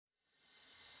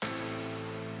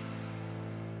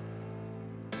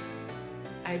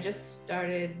I just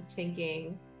started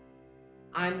thinking,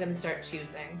 I'm going to start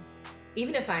choosing,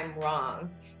 even if I'm wrong,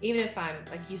 even if I'm,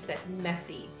 like you said,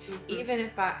 messy, even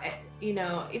if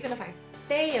even if I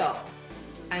fail,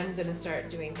 I'm going to start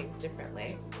doing things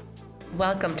differently.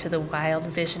 Welcome to the Wild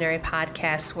Visionary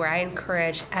Podcast, where I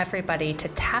encourage everybody to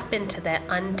tap into that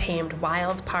untamed,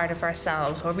 wild part of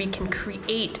ourselves where we can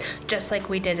create just like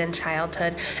we did in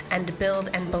childhood and build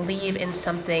and believe in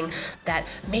something that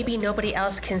maybe nobody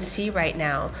else can see right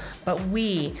now, but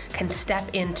we can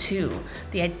step into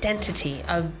the identity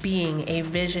of being a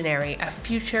visionary, a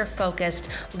future-focused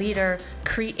leader,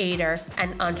 creator,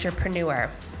 and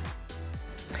entrepreneur.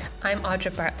 I'm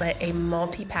Audra Bartlett, a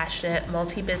multi-passionate,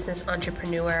 multi-business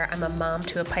entrepreneur. I'm a mom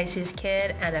to a Pisces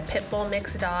kid and a pit bull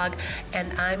mixed dog,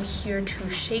 and I'm here to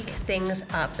shake things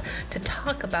up, to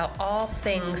talk about all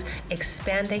things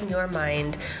expanding your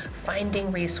mind,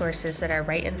 finding resources that are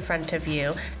right in front of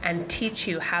you, and teach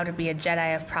you how to be a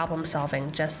Jedi of problem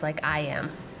solving, just like I am.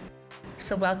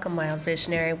 So welcome, Wild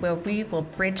Visionary, where we will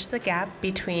bridge the gap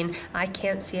between I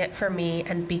can't see it for me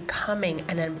and becoming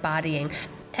and embodying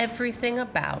everything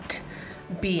about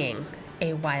being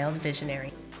a wild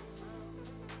visionary.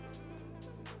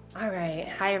 All right.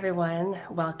 Hi, everyone.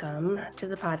 Welcome to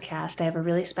the podcast. I have a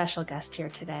really special guest here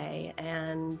today,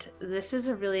 and this is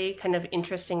a really kind of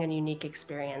interesting and unique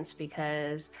experience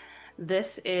because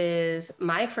this is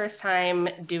my first time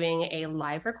doing a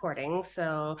live recording.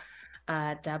 So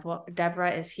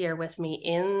Debra is here with me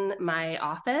in my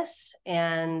office,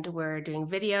 and we're doing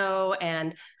video.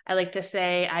 And I like to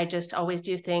say I just always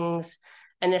do things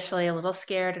initially a little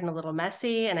scared and a little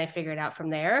messy, and I figure it out from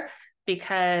there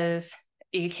because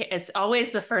it's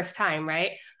always the first time,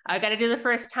 right? I got to do the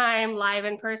first time live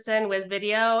in person with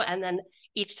video, and then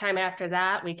each time after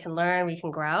that we can learn, we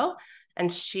can grow.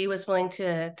 And she was willing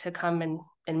to come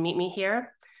and meet me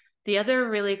here. The other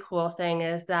really cool thing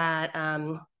is that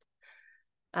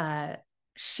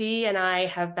she and I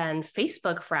have been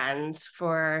Facebook friends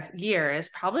for years,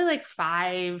 probably like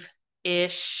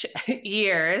 5-ish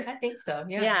years. I think so.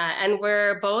 Yeah. And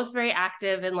we're both very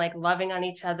active in like loving on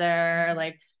each other,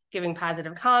 like giving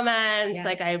positive comments. Yes.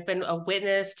 Like I've been a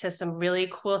witness to some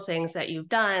really cool things that you've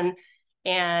done.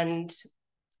 And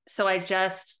so I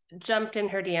just jumped in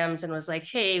her DMs and was like,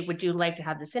 hey, would you like to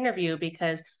have this interview?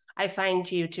 Because I find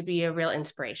you to be a real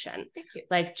inspiration. Thank you.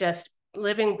 Like just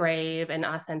living brave and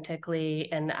authentically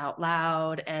and out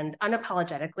loud and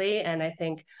unapologetically. And I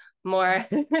think more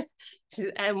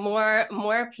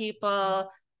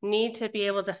people need to be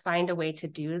able to find a way to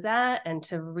do that and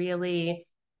to really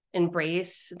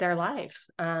embrace their life.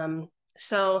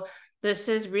 So this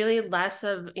is really less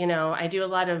of, I do a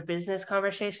lot of business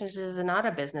conversations. This is not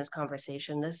a business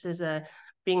conversation. This is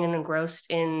being engrossed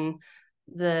in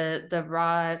the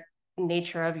raw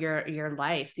nature of your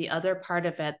life, the other part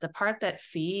of it, the part that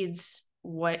feeds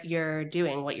what you're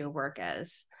doing, what your work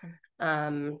is.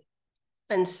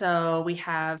 And so we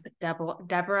have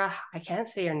Debra, I can't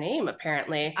say your name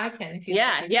apparently. I can. If you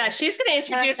yeah, she's going to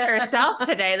introduce herself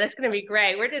today. That's going to be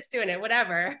great. We're just doing it,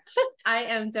 whatever. I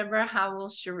am Debra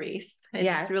Howell Charris.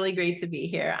 It's really great to be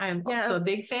here. I'm also a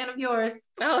big fan of yours.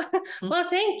 Oh, well,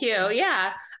 thank you.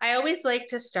 Yeah. I always like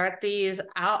to start these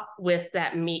out with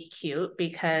that meet cute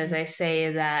because I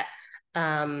say that,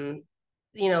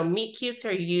 meet cutes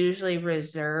are usually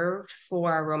reserved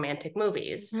for romantic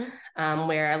movies,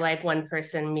 where like one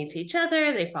person meets each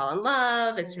other, they fall in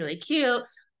love, it's really cute.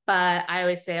 But I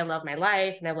always say I love my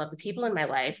life and I love the people in my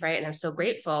life, right? And I'm so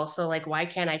grateful. So like, why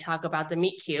can't I talk about the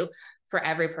meet cute for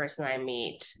every person I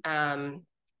meet? And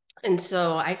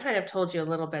so I kind of told you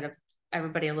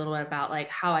everybody a little bit about like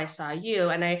how I saw you.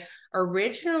 And I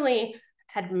originally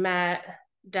had met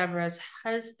Debra's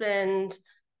husband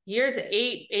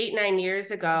 9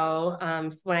 years ago,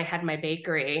 when I had my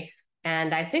bakery.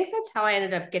 And I think that's how I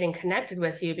ended up getting connected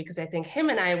with you, because I think him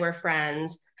and I were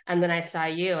friends. And then I saw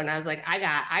you and I was like, I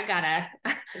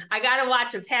gotta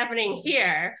watch what's happening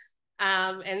here.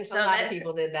 And so a lot of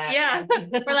people did that. Yeah.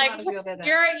 We're like,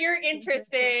 you're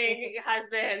interesting,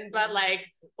 husband, but like,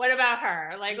 what about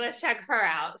her? Like, let's check her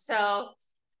out. So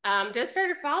just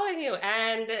started following you,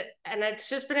 and it's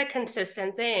just been a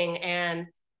consistent thing. And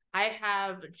I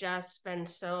have just been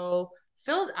so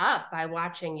filled up by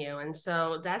watching you. And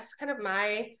so that's kind of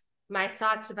my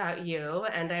thoughts about you.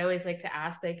 And I always like to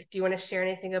ask, like, do you want to share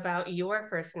anything about your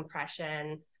first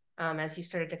impression as you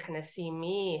started to kind of see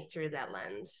me through that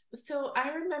lens? So I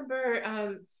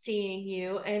remember seeing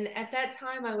you, and at that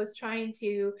time I was trying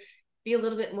to be a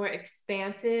little bit more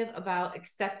expansive about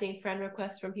accepting friend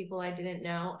requests from people I didn't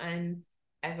know. And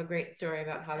I have a great story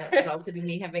about how that resulted in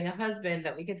me having a husband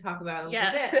that we can talk about in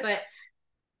a little bit. But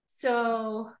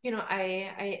So,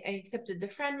 I accepted the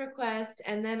friend request,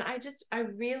 and then I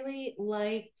really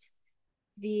liked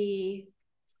the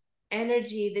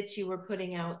energy that you were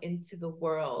putting out into the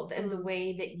world and the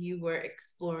way that you were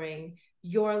exploring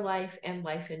your life and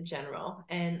life in general.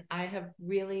 And I have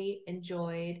really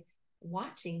enjoyed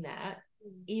watching that,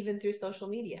 even through social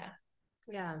media.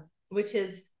 Yeah. Which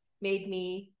has made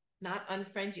me not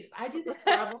unfriend you. I do this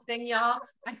horrible thing, y'all.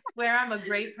 I swear I'm a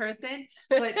great person,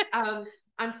 but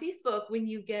on Facebook, when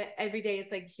you get every day,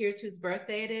 it's like, here's whose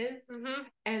birthday it is.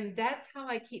 And that's how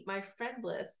I keep my friend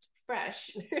list fresh.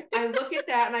 I look at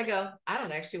that and I go, I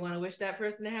don't actually want to wish that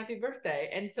person a happy birthday.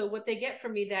 And so what they get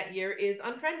from me that year is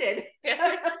unfriended. You're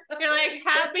like,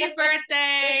 happy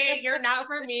birthday. You're not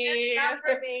for me. You're not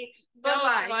for me. No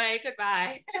joy.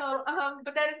 Goodbye. So,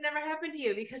 but that has never happened to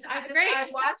you, because I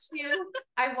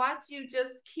watch you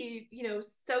just keep,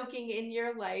 soaking in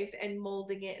your life and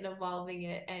molding it and evolving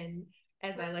it, and,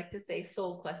 as I like to say,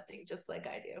 soul questing, just like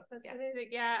I do. That's amazing.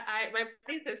 Yeah, my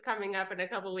birthday is coming up in a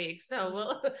couple weeks,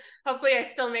 so hopefully I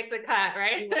still make the cut,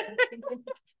 right?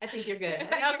 I think you're good.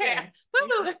 Okay.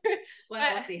 Well,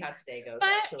 we'll see how today goes. But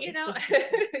actually.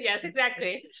 Yes,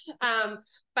 exactly. But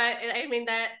I mean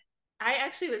that I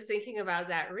actually was thinking about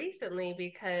that recently,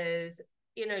 because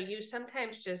you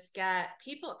sometimes just get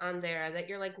people on there that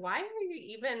you're like, why are you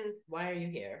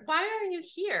here? Why are you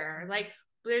here? Like,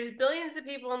 there's billions of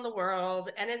people in the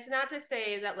world, and it's not to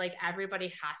say that like everybody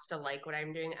has to like what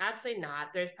I'm doing. Absolutely not.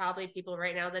 There's probably people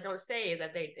right now that don't say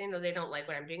that they don't like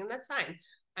what I'm doing, and that's fine.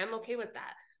 I'm okay with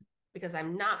that, because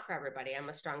I'm not for everybody. I'm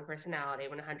a strong personality,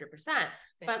 100%.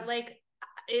 But like,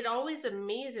 it always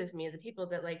amazes me, the people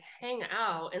that like hang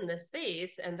out in this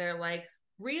space and they're like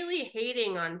really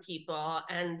hating on people,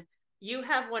 and you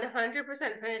have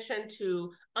 100% permission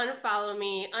to unfollow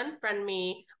me, unfriend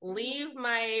me, leave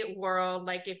my world.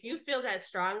 Like, if you feel that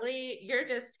strongly, you're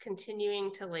just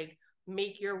continuing to like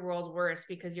make your world worse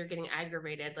because you're getting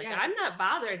aggravated. Like, yes. I'm not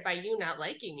bothered by you not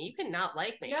liking me. You can not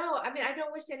like me. No, I mean, I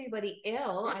don't wish anybody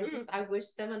ill. I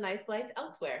wish them a nice life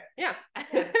elsewhere. Yeah.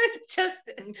 Just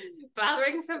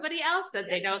bothering somebody else that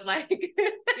they don't like.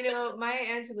 Maya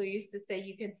Angelou used to say,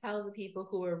 you can tell the people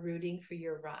who are rooting for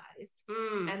your rise.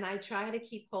 And I try to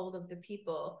keep hold of the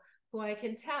people who I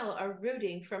can tell are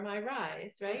rooting for my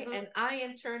rise, right? And I,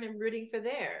 in turn, am rooting for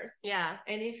theirs. Yeah.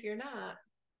 And if you're not,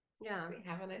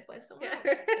 have a nice life somewhere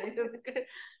else.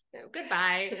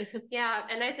 Goodbye. Yeah.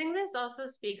 And I think this also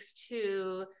speaks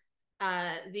to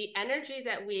the energy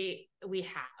that we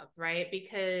have, right?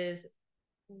 Because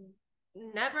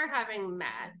never having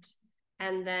met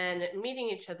and then meeting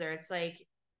each other, it's like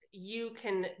you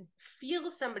can feel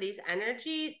somebody's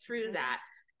energy through that.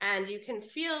 And you can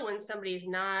feel when somebody's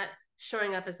not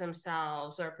showing up as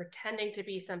themselves or pretending to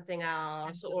be something else.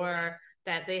 Absolutely. Or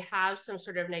that they have some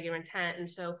sort of negative intent. And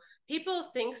so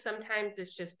people think sometimes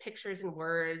it's just pictures and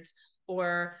words,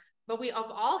 but we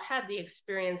have all had the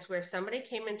experience where somebody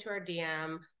came into our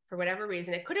DM for whatever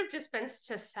reason. It could have just been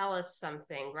to sell us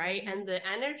something, right? And the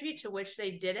energy to which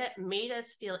they did it made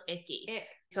us feel icky.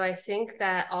 So I think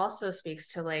that also speaks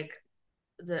to like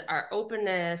our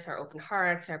openness, our open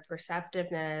hearts, our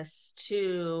perceptiveness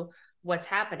to what's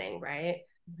happening, right?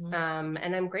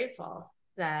 And I'm grateful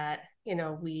that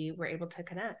we were able to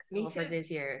connect over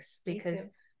these years, because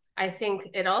I think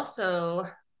it also,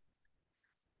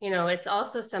 it's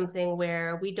also something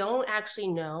where we don't actually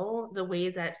know the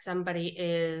way that somebody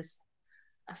is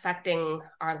affecting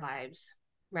our lives,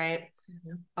 right?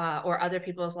 Or other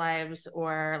people's lives,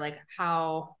 or like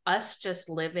how us just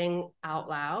living out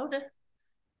loud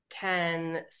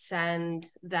can send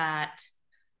that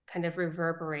kind of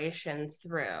reverberation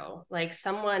through. Like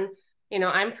someone,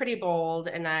 I'm pretty bold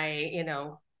and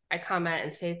I comment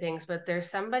and say things, but there's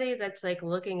somebody that's like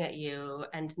looking at you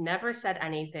and never said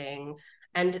anything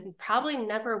and probably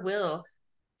never will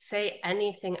say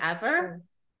anything ever,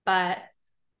 but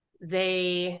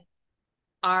they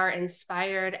are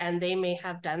inspired and they may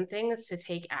have done things to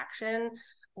take action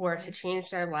or to change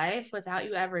their life without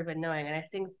you ever even knowing. And I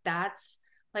think that's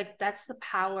the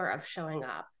power of showing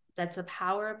up. That's the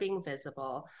power of being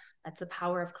visible. That's the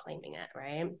power of claiming it,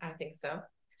 right? I think so.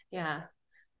 Yeah.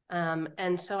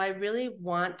 And so I really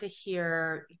want to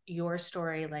hear your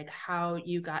story, like how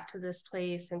you got to this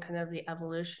place and kind of the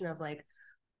evolution of like,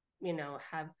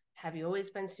 have you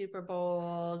always been super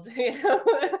bold?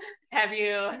 Have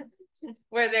you,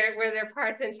 were there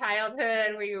parts in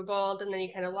childhood where you were bold and then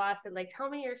you kind of lost it? Like, tell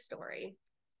me your story.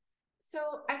 So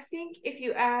I think if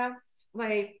you asked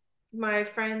like my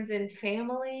friends and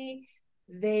family,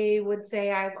 they would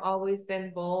say I've always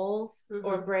been bold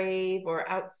or brave or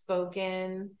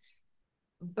outspoken.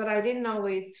 but I didn't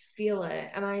always feel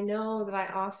it. And I know that I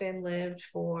often lived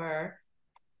for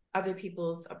other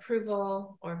people's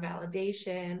approval or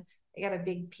validation. I got a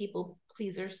big people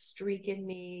pleaser streak in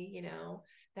me, you know,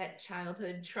 that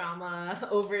childhood trauma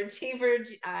overachiever.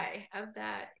 I have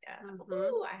that. Yeah.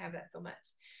 Ooh, I have that so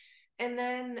much. And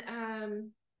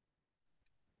then,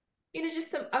 you know,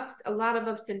 just a lot of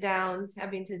ups and downs,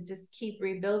 having to just keep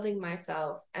rebuilding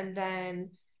myself. And then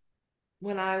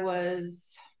when I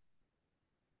was,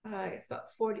 it's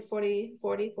about 41,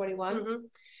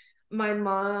 my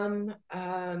mom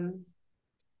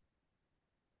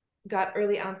got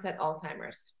early onset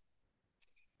Alzheimer's,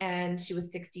 and she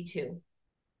was 62,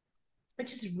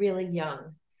 which is really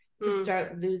young to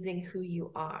start losing who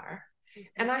you are.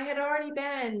 And I had already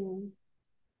been,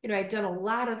 you know, I'd done a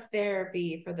lot of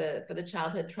therapy for the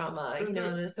childhood trauma, you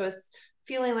know, so it's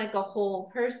feeling like a whole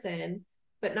person,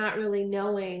 but not really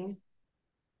knowing,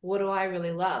 what do I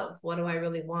really love? What do I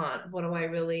really want? What do I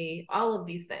really, all of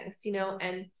these things, you know?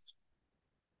 And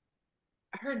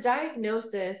her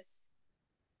diagnosis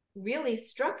really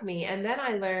struck me. And then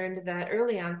I learned that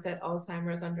early onset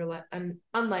Alzheimer's,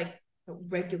 unlike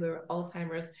regular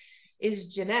Alzheimer's, is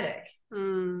genetic.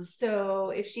 So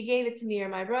if she gave it to me or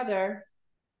my brother,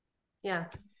 yeah,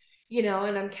 you know,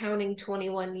 and I'm counting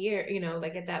 21 years, you know,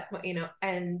 like at that point, you know,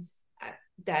 and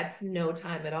that's no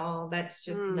time at all. That's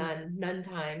just none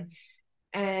time.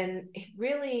 And it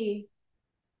really,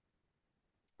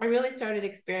 I really started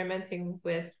experimenting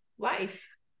with life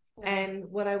and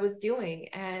what I was doing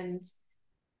and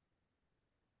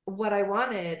what I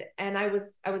wanted. And I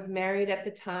was married at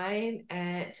the time,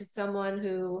 and to someone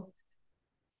who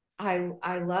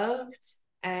I loved,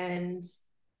 and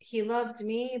he loved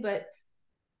me, but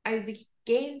I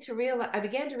began to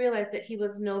realize that he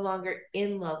was no longer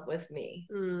in love with me.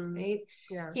 Right?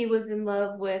 Yeah. He was in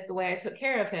love with the way I took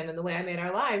care of him and the way I made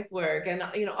our lives work, and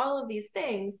you know, all of these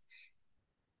things.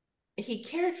 He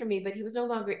cared for me, but he was no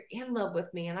longer in love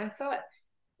with me. And I thought,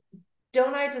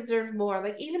 don't I deserve more?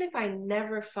 Like, even if I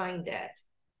never find it,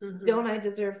 don't I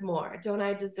deserve more? Don't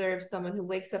I deserve someone who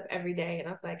wakes up every day? And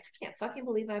I was like, I can't fucking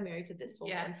believe I'm married to this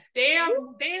woman. Yeah.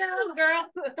 Damn, girl.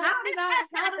 How did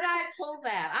I pull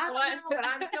that? I don't know, but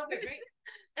I'm so good, right?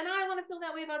 And I want to feel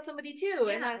that way about somebody too.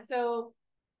 Yeah. And so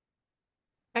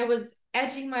I was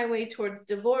edging my way towards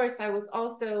divorce. I was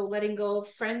also letting go of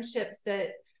friendships that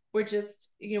were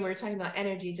just, you know, we were talking about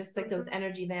energy, just like those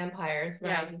energy vampires,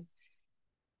 right? Yeah.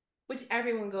 Which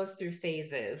everyone goes through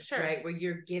phases, right? Where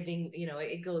you're giving, you know,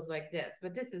 it goes like this,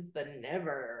 but this is the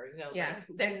never, you know. Yeah.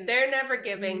 They're never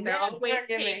giving. They're always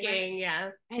taking. Right?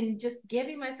 Yeah. And just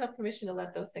giving myself permission to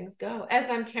let those things go as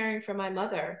I'm caring for my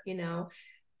mother, you know.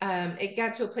 It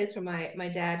got to a place where my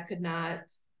dad could not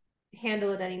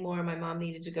handle it anymore. My mom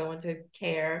needed to go into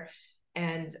care.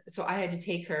 And so I had to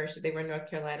take her. So they were in North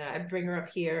Carolina. I'd bring her up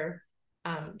here,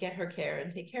 get her care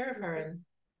and take care of her.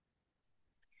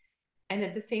 And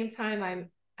at the same time,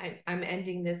 I'm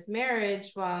ending this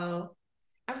marriage while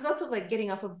I was also like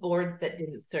getting off of boards that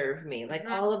didn't serve me, like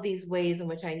all of these ways in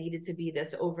which I needed to be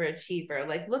this overachiever,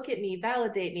 like look at me,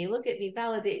 validate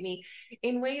me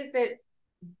in ways that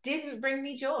didn't bring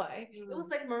me joy. It was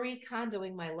like Marie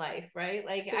Kondoing my life, right?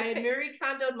 Like I had Marie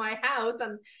Kondoed my house,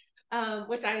 and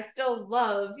which I still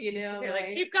love, you know. You're like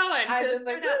keep going. I just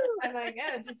like, I'm like,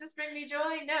 yeah, does this bring me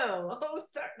joy? No. Oh,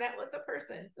 sorry, that was a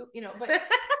person, you know. But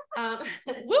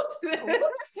whoops.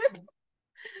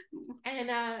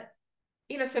 And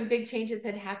you know, some big changes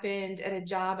had happened at a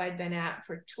job I'd been at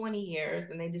for 20 years,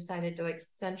 and they decided to like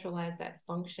centralize that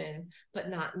function, but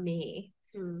not me.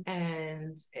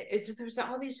 And there's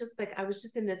all these, just like, I was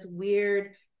just in this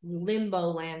weird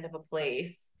limbo land of a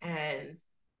place. And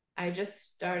I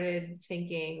just started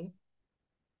thinking,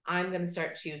 I'm going to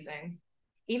start choosing,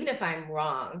 even if I'm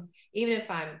wrong, even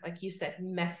if I'm, like you said,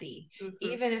 messy,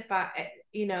 even if I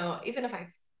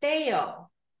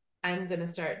fail, I'm going to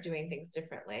start doing things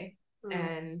differently.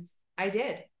 And I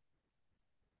did.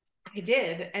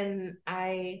 And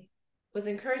I was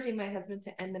encouraging my husband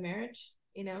to end the marriage,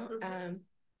 you know, and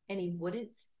he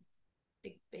wouldn't.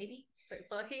 Big baby.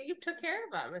 Well, you took care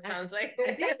of him, it sounds like.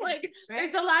 I did. Like, right?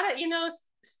 There's a lot of, you know,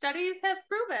 studies have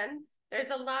proven there's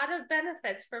a lot of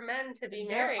benefits for men to be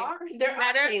married. They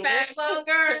live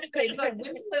longer. Women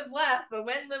live less, but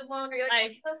men live longer.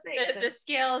 Like the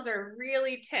scales are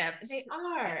really tipped. They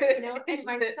are, you know. And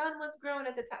my son was grown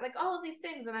at the time, like all of these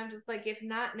things, and I'm just like, if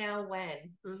not now,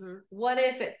 when? What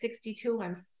if at 62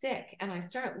 I'm sick and I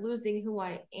start losing who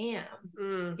I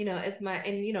am? You know, I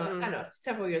don't know,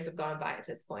 several years have gone by at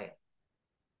this point,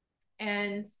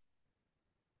 and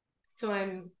so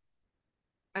I'm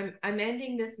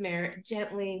ending this marriage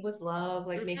gently with love,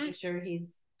 like making sure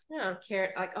he's Yeah.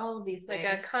 Care, like all of these things.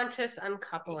 Like a conscious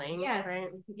uncoupling. Yes. Right?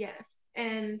 Yes.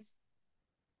 And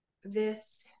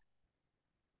this,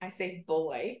 I say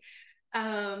boy,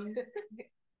 sends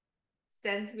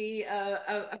me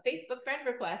a Facebook friend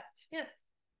request. Yeah.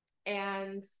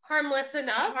 And harmless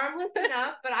enough,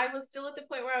 but I was still at the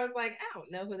point where I was like, I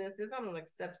don't know who this is. I don't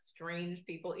accept strange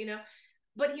people,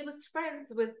 but he was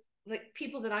friends with like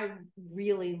people that I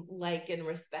really like and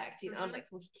respect, I'm like,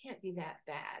 well, he can't be that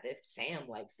bad if Sam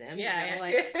likes him.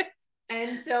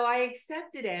 And so I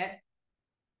accepted it.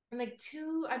 And like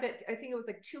I think it was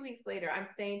like 2 weeks later, I'm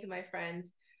saying to my friend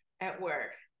at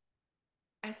work,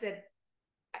 I said,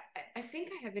 I think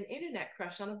I have an internet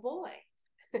crush on a boy.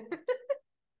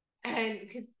 And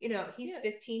because, he's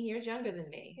 15 years younger than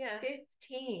me.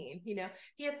 15, he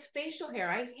has facial hair.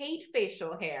 I hate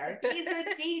facial hair. He's a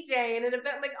DJ and an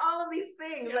event, like all of these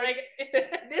things. Like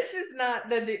this is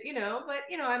not the, but,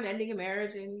 I'm ending a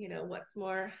marriage and, what's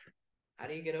more, how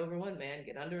do you get over one man,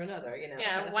 get under another,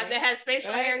 one that has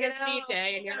facial hair and is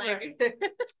DJ and you're like.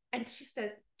 And she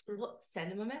says, well,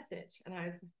 send him a message. And I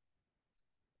was,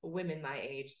 women my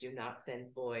age do not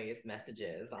send boys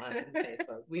messages on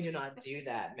Facebook. We do not do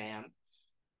that, ma'am.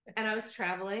 And I was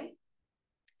traveling.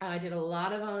 I did a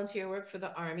lot of volunteer work for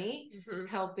the Army,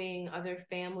 helping other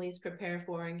families prepare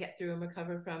for and get through and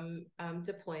recover from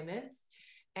deployments.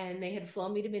 And they had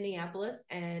flown me to Minneapolis,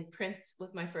 and Prince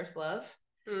was my first love.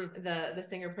 The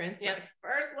singer Prince, my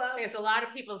first love. It's a lot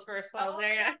of people's first love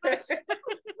there.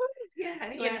 Yeah.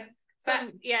 Anyway. So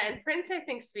and Prince, I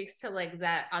think, speaks to like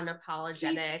that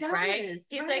unapologetic, right? He's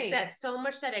like that, so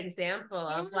much that example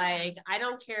of like, I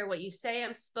don't care what you say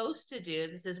I'm supposed to do.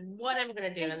 This is what I'm going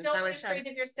to do. And don't be afraid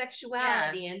of your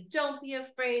sexuality, and don't be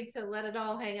afraid to let it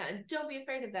all hang out, and don't be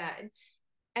afraid of that.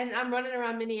 And I'm running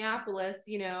around Minneapolis,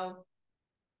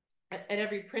 at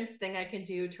every Prince thing I can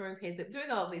do, touring Paisley,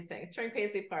 doing all of these things, touring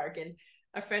Paisley Park. And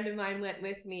a friend of mine went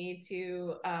with me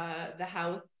to the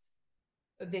house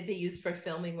that they used for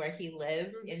filming where he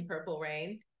lived in Purple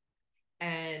Rain.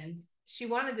 And she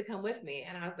wanted to come with me.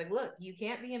 And I was like, look, you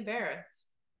can't be embarrassed,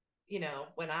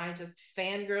 when I just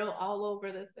fangirl all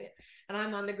over this. And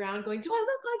I'm on the ground going, do I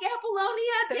look like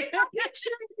Apollonia? Take a picture,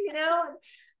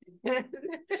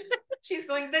 She's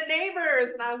going, the neighbors.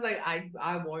 And I was like,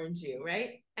 I warned you,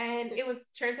 right? And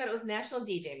turns out it was National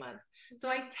DJ Month. So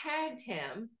I tagged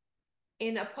him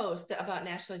in a post about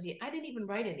National DJ. I didn't even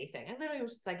write anything. I literally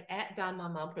was just like, at Don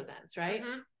Mamal Presents, right?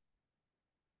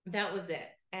 That was it.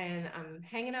 And I'm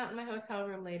hanging out in my hotel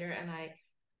room later, and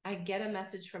I get a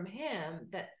message from him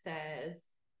that says,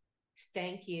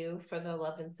 thank you for the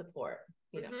love and support,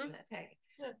 from that tag.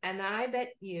 And I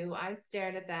bet you I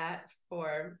stared at that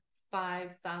for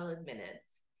 5 solid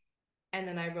minutes. And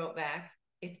then I wrote back,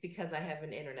 it's because I have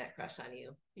an internet crush on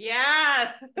you.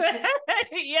 Yes.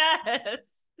 Yes.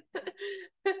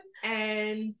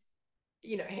 And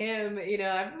him,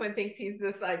 everyone thinks he's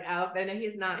this like out, and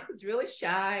he's not. He's really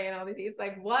shy and all these. He's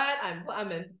like, what? I'm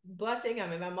blushing.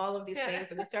 I'm all of these things.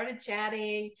 And we started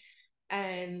chatting,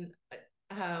 and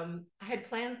I had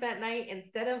plans that night.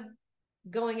 Instead of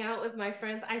going out with my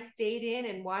friends, I stayed in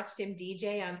and watched him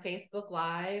DJ on Facebook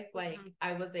Live. Like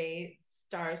I was a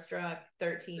starstruck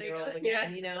 13-year-old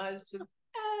again. I was just.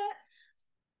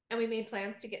 And we made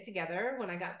plans to get together. When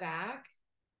I got back,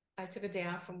 I took a day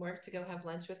off from work to go have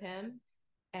lunch with him.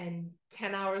 And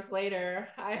 10 hours later,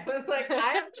 I was like,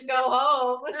 I have to go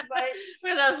home. It's like,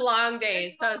 for those long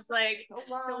days. So it's like,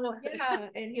 yeah.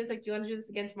 And he was like, do you want to do this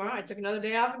again tomorrow? I took another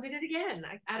day off and did it again.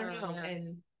 I don't know. Yeah.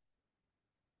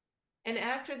 And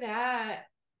after that,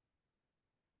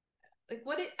 like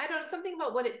I don't know, something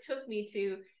about what it took me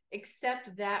to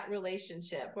accept that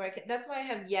relationship that's why I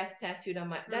have yes tattooed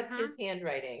on that's his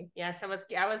handwriting. Yes, I was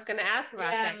going to ask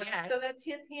about that. Yeah. So that's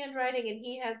his handwriting, and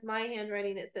he has my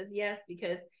handwriting that says yes,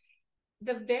 because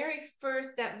that very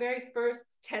first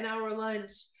 10-hour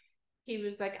lunch, he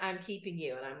was like, I'm keeping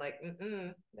you. And I'm like,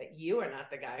 like, you are not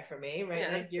the guy for me, right?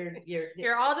 Yeah. Like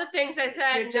you're all the things I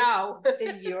said. No,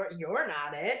 you're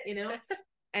not it,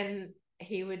 And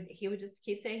he would just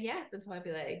keep saying yes until I'd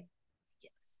be like,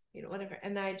 whatever.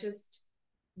 And I just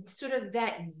sort of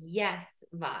that yes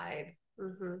vibe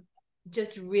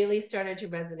just really started to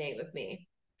resonate with me.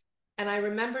 And I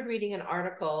remembered reading an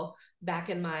article back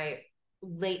in my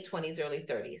late 20s, early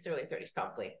 30s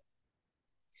probably,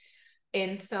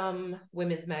 in some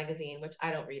women's magazine, which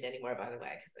I don't read anymore, by the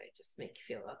way, because they just make you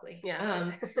feel ugly.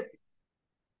 Yeah.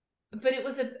 But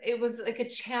it was like a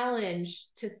challenge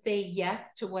to say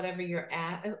yes to whatever you're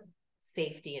at,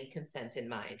 safety and consent in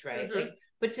mind, right?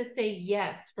 But to say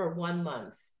yes for 1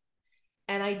 month.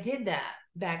 And I did that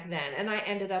back then. And I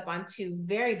ended up on 2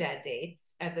 very bad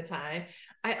dates at the time.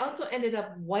 I also ended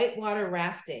up whitewater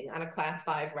rafting on a class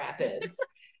 5 rapids.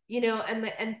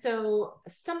 And so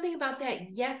something about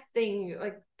that yes thing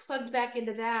like plugged back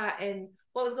into that and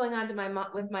what was going on to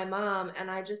with my mom.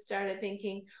 And I just started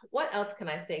thinking, what else can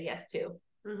I say yes to?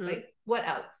 Like, what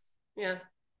else? Yeah.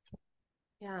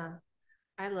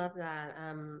 I love that.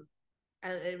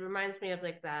 It reminds me of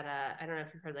like that. I don't know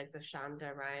if you've heard like the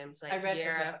Shonda Rhimes, like I read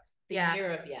the book,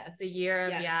 Year of Yes. The Year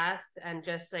of Yes, and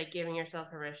just like giving yourself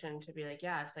permission to be like,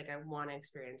 yes, like I want to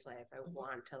experience life. I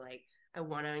want to I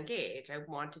want to engage. I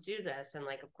want to do this, and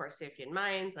like of course, safety in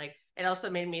mind. Like it also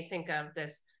made me think of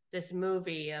this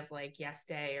movie of like Yes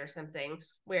Day or something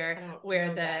where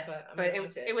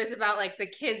it was about like the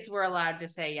kids were allowed to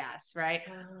say yes, right?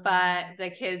 But the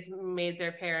kids made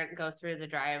their parent go through the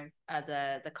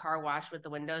the car wash with the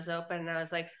windows open, and I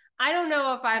was like, I don't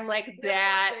know if I'm like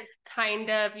that kind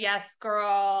of yes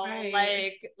girl,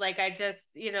 right. like I just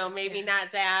maybe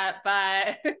not that,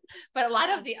 but but a lot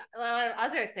of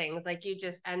other things like you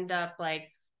just end up like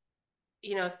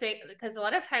because a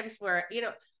lot of times where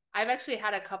I've actually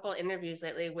had a couple interviews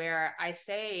lately where I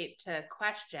say to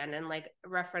question and like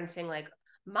referencing like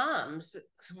moms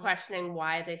questioning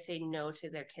why they say no to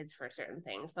their kids for certain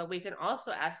things, but we can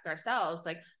also ask ourselves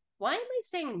like, why am I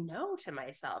saying no to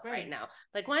myself right now?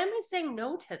 Like, why am I saying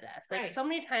no to this? Like so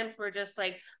many times we're just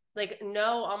like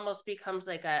no almost becomes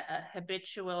like a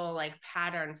habitual like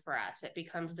pattern for us. It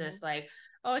becomes this like,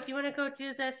 oh, do you want to go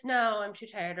do this? No, I'm too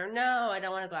tired, or no, I don't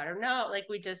want to go out, or no. Like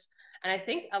and I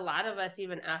think a lot of us,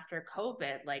 even after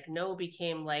COVID, like no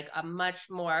became like a much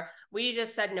more, we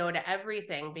just said no to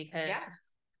everything because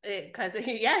we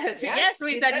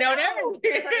said no to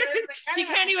everything. She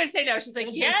can't even say no. She's like,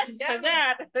 yes to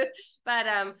that. But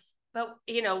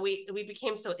we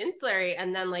became so insular,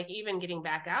 and then like even getting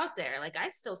back out there, like I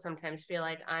still sometimes feel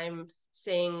like I'm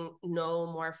saying no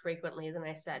more frequently than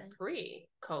I said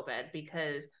pre-COVID,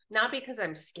 because not because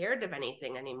I'm scared of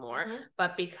anything anymore,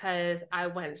 but because I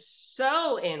went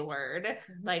so inward,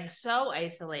 like so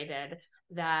isolated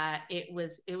that it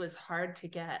was hard to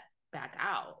get back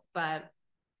out. But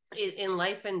in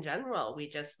life in general, we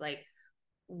just like,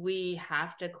 we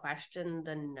have to question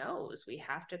the no's. We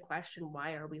have to question,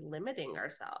 why are we limiting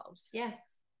ourselves?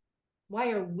 Yes.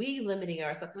 Why are we limiting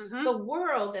ourselves? The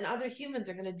world and other humans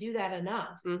are going to do that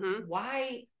enough.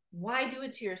 Why do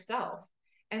it to yourself?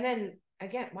 And then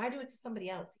again, why do it to somebody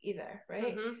else either?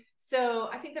 Right. So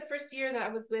I think the first year that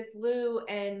I was with Lou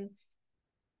and,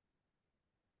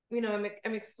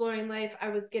 I'm exploring life, I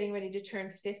was getting ready to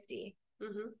turn 50.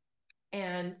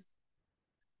 And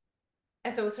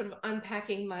as I was sort of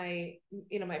unpacking my,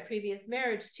 my previous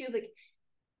marriage too, like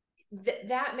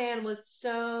that man was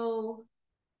so,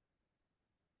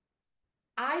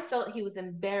 I felt he was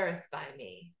embarrassed by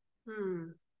me.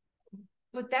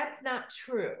 But that's not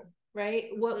true, right?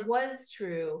 What was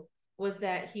true was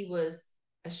that he was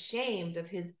ashamed of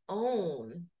his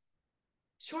own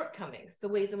shortcomings, the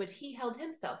ways in which he held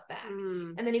himself back.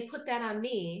 And then he put that on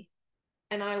me,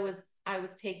 and I was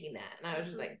taking that, and I was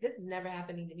just like, this is never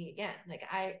happening to me again. Like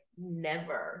I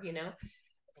never,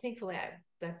 thankfully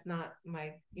that's not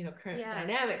my, current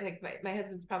dynamic. Like my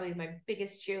husband's probably my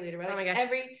biggest cheerleader, right? Oh my gosh.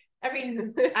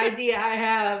 Every idea I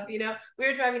have, we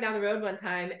were driving down the road one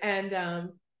time,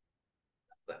 and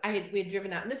we had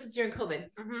driven out, and this was during COVID.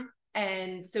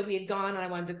 And so we had gone, and I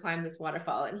wanted to climb this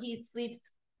waterfall, and he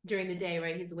sleeps during the day,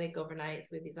 right? He's awake overnight. So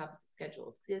we have these opposite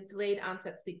schedules. He has delayed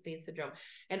onset sleep phase syndrome.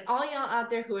 And all y'all out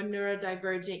there who are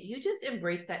neurodivergent, you just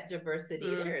embrace that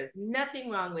diversity. There is nothing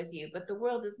wrong with you, but the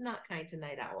world is not kind to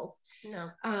night owls.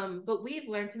 No. But we've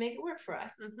learned to make it work for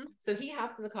us. So he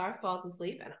hops in the car, falls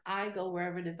asleep, and I go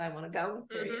wherever it is I want to go.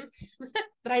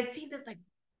 But I'd seen this like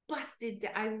busted.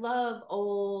 I love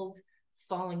old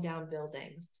falling down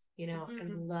buildings. I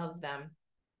love them.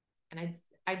 And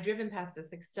I'd driven past this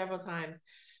like several times.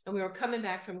 And we were coming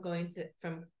back from going to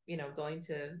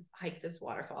hike this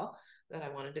waterfall that I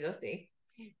wanted to go see.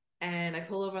 And I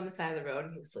pull over on the side of the road,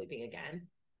 and he was sleeping again.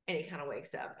 And he kind of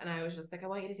wakes up, and I was just like, I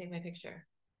want you to take my picture.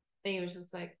 And he was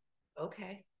just like,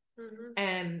 okay.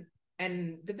 And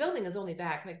the building is only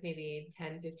back like maybe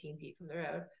 10, 15 feet from the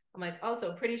road. I'm like,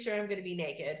 also pretty sure I'm going to be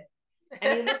naked.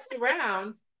 And he looks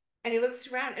around.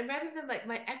 And rather than like,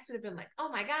 my ex would have been like, oh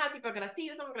my God, people are going to see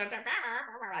you. Someone's going to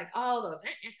like all those.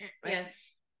 Right? Yeah.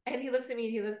 And he looks at me,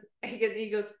 and he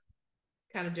goes,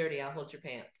 kind of dirty, I'll hold your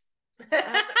pants.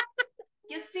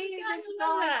 You see, this is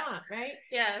all I want, right?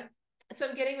 Yeah. So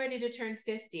I'm getting ready to turn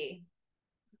 50.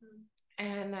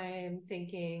 And I'm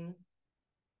thinking,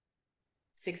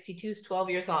 62 is 12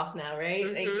 years off now, right?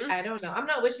 Mm-hmm. Like, I don't know. I'm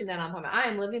not wishing that on him. I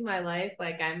am living my life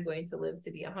like I'm going to live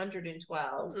to be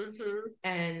 112 Mm-hmm.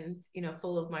 and, you know,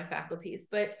 full of my faculties.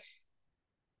 But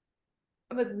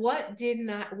I'm like,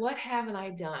 what haven't I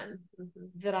done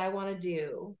that I want to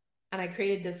do? And I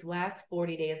created this last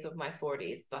 40 days of my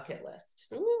 40s bucket list.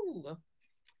 Ooh.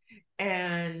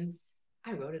 And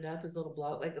I wrote it up as a little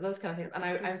blog, like those kind of things.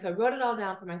 And so I wrote it all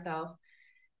down for myself.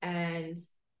 And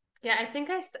yeah, I think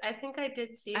I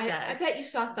did see that. I bet you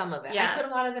saw some of it. Yeah. I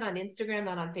put a lot of it on Instagram,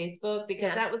 not on Facebook,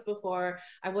 because that was before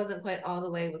I wasn't quite all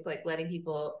the way with like letting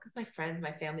people, because my friends,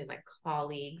 my family, my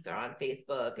colleagues are on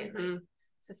Facebook, and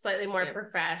it's a slightly more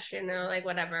professional, like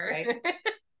whatever. Right.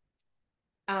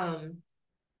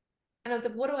 And I was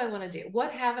like, what do I want to do?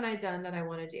 What haven't I done that I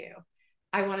want to do?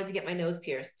 I wanted to get my nose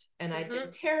pierced, and I'd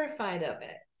been terrified of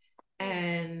it.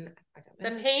 And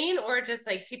the pain, or just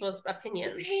like people's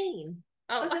opinions? The pain.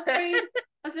 Oh. I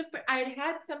was afraid. I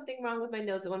had something wrong with my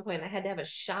nose at one point. I had to have a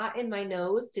shot in my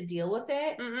nose to deal with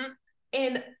it.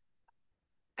 And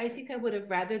I think I would have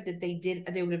rather that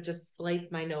they would have just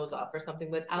sliced my nose off or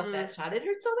something without that shot. It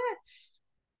hurt so bad.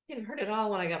 It didn't hurt at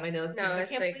all when I got my nose pierced. I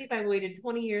can't believe I waited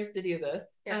 20 years to do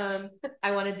this. Yeah.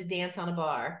 I wanted to dance on a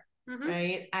bar.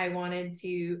 Right. I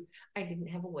didn't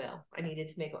have a will. I needed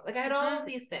to make one. Like I had all of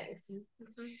these things.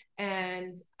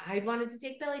 And I wanted to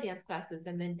take belly dance classes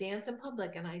and then dance in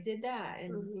public. And I did that.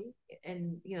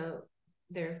 And you know,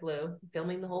 there's Lou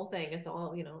filming the whole thing. It's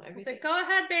all, you know, everything. Like, go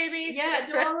ahead, baby. Yeah,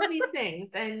 do all of these things.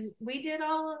 And we did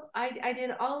I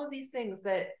did all of these things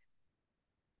that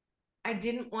I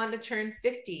didn't want to turn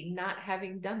 50 not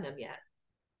having done them yet.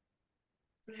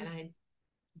 And I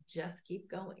just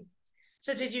keep going.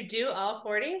 So did you do all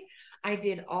 40? I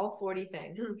did all 40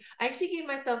 things. I actually gave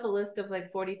myself a list of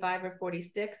like 45 or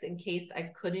 46 in case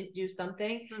I couldn't do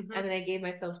something. And then I gave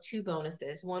myself 2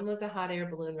 bonuses. One was a hot air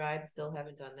balloon ride. Still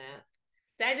haven't done that.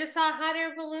 I just saw a hot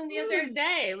air balloon the other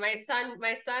day. My son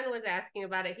was asking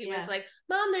about it. He was like,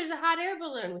 Mom, there's a hot air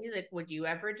balloon. He's like, would you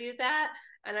ever do that?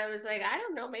 And I was like, I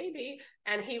don't know, maybe.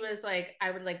 And he was like, I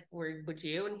would like, would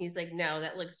you? And he's like, no,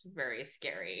 that looks very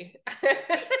scary.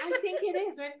 I think it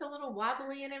is, right? It's a little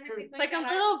wobbly and everything. It's like a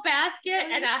little basket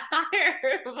and a hot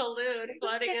air balloon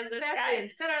floating in the sky.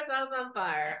 And set ourselves on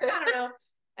fire. I don't know.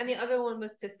 And the other one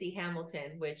was to see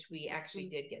Hamilton, which we actually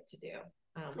did get to do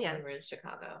when we were in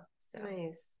Chicago. So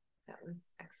nice. That was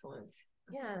excellent.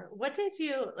 Yeah. What did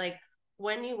you, like,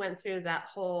 when you went through that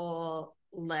whole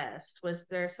list, was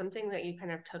there something that you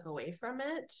kind of took away from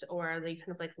it, or that you kind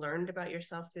of like learned about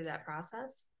yourself through that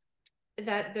process?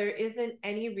 That there isn't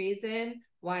any reason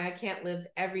why I can't live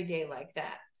every day like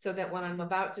that. So that when I'm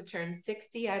about to turn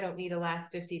 60, I don't need a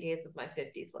last 50 days of my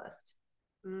 50s list.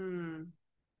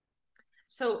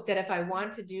 So that if I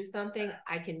want to do something,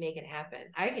 I can make it happen.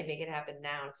 I can make it happen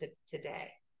now to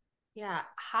today. Yeah.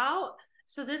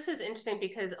 So this is interesting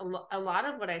because a lot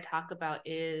of what I talk about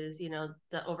is, you know,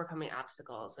 the overcoming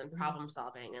obstacles and problem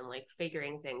solving and like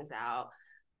figuring things out.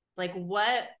 Like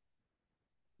what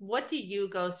do you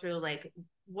go through? Like,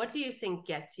 what do you think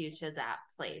gets you to that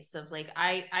place of like,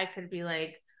 I could be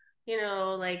like, you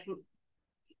know, like,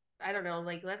 I don't know,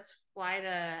 like, let's fly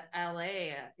to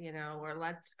LA, you know, or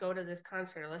let's go to this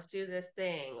concert, or let's do this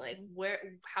thing. Like where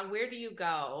do you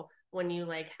go when you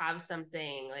like have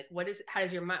something? Like what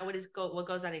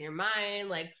goes on in your mind?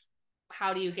 Like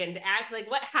how do you get into act? Like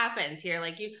what happens here?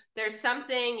 Like there's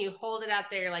something, you hold it out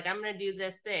there, like I'm gonna do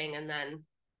this thing, and then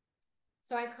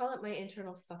so I call it my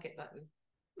internal fuck it button.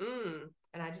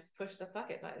 And I just push the fuck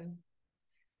it button.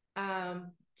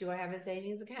 Do I have a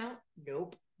savings account?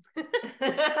 Nope.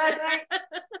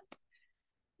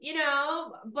 You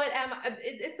know, but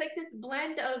it's like this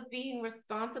blend of being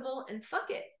responsible and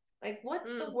fuck it. Like,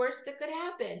 what's the worst that could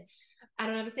happen? I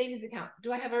don't have a savings account.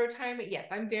 Do I have a retirement? Yes,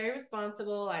 I'm very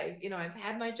responsible. I've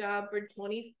had my job for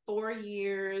 24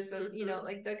 years, and you know,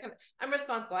 like I'm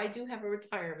responsible. I do have a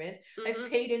retirement. I've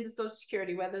paid into Social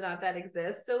Security, whether or not that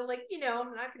exists. So, like, you know,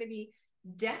 I'm not going to be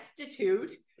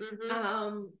destitute.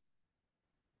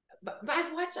 But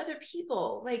I've watched other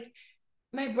people. Like,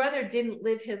 my brother didn't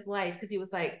live his life because he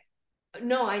was like,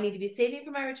 no, I need to be saving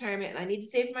for my retirement, and I need to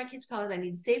save for my kids' college. I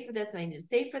need to save for this, and I need to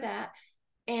save for that.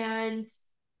 And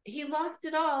he lost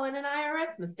it all in an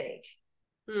IRS mistake.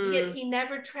 Yet he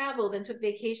never traveled and took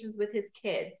vacations with his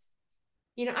kids.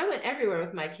 You know, I went everywhere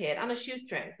with my kid on a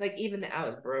shoestring. Like, even I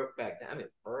was broke back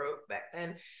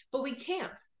then. But we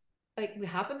camp. Like, we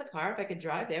hop in the car. If I could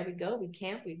drive there, we go. We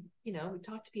camp. We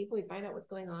talk to people. We find out what's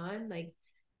going on. Like,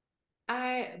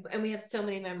 and we have so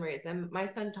many memories. And my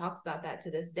son talks about that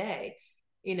to this day.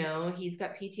 You know, he's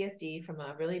got PTSD from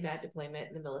a really bad deployment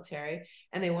in the military,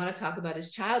 and they want to talk about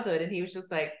his childhood. And he was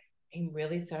just like, I'm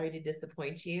really sorry to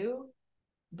disappoint you,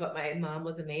 but my mom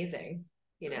was amazing,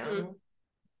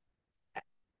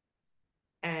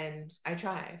 and I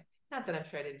tried. Not that I'm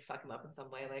sure I didn't fuck him up in some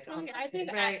way. Like, I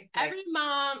think right, every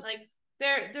mom, like,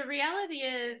 the reality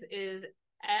is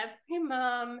every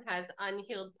mom has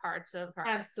unhealed parts of her.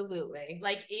 Absolutely.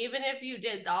 Like, even if you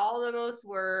did all the most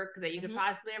work that you could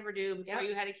possibly ever do before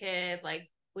you had a kid, like,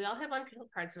 we all have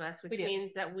unhealed parts of us, which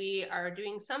means that we are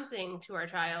doing something to our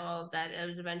child that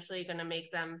is eventually going to make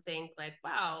them think, like,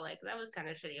 wow, like, that was kind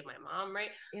of shitty of my mom, right?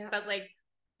 Yeah. But, like,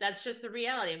 that's just the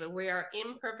reality of it. We are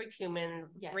imperfect humans,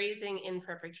 raising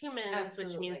imperfect humans,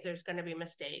 which means there's going to be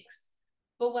mistakes.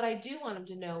 But what I do want them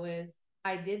to know is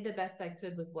I did the best I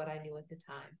could with what I knew at the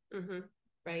time.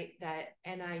 Right?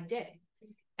 And I did.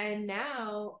 And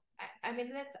now, I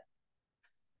mean,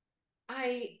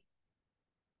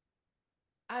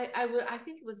 I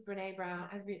think it was Brene Brown.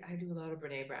 I do a lot of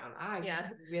Brene Brown. I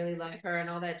really love her and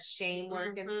all that shame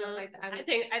work and stuff like that. I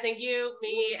think you,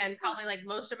 me, and probably like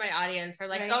most of my audience are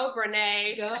like, go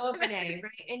Brene. Go Brene,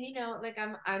 right? And like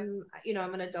I'm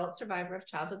an adult survivor of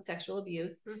childhood sexual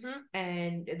abuse,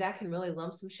 and that can really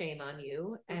lump some shame on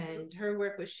you. And her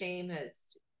work with shame has,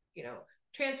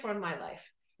 transformed my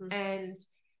life. And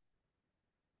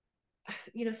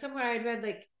somewhere I'd read,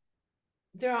 like,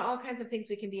 there are all kinds of things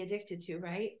we can be addicted to,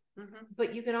 right?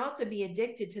 But you can also be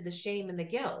addicted to the shame and the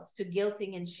guilt, to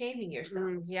guilting and shaming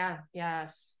yourself.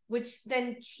 Yes. Which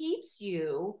then keeps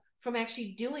you from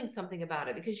actually doing something about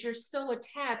it, because you're so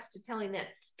attached to telling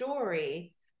that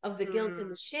story of the guilt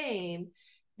and the shame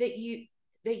that you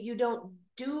don't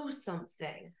do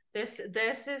something. This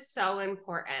is so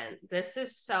important. This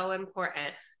is so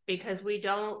important. Because we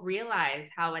don't realize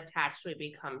how attached we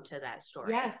become to that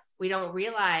story. Yes. We don't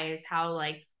realize how,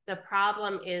 like, the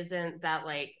problem isn't that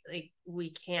like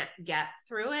we can't get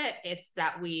through it. It's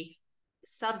that we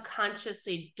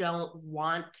subconsciously don't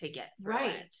want to get through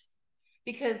it.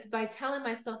 Because by telling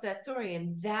myself that story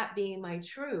and that being my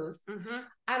truth,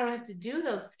 I don't have to do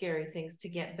those scary things to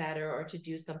get better or to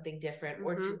do something different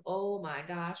or to, oh my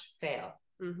gosh, fail.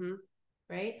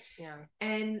 Right? Yeah.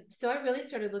 And so I really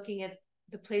started looking at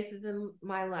the places in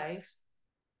my life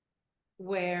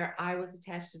where I was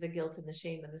attached to the guilt and the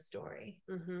shame of the story,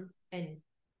 and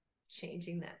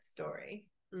changing that story.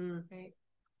 Right.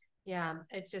 Yeah.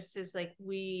 It just is like,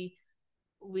 we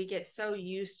get so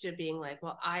used to being like,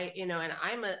 well, and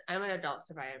I'm an adult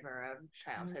survivor of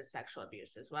childhood sexual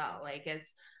abuse as well. Like,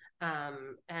 it's,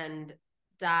 and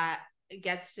that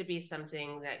gets to be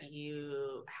something that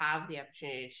you have the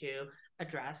opportunity to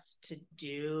address, to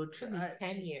do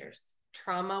 10 years.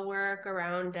 Trauma work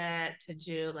around it, to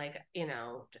do, like, and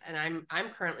I'm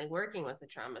currently working with a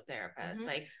trauma therapist,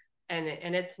 like, and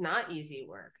it's not easy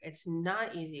work. It's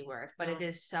not easy work, but it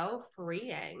is so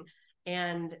freeing.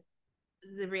 And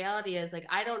the reality is, like,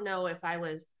 I don't know if I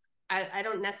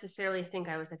don't necessarily think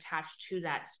I was attached to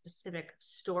that specific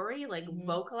story, like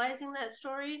vocalizing that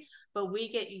story, but we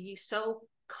get so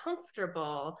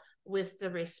comfortable with the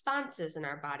responses in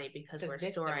our body because we're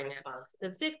storing the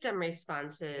victim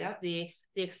responses, the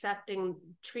accepting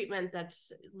treatment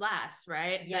that's less,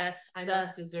 right? Yes, I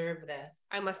must deserve this.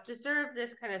 I must deserve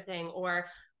this kind of thing, or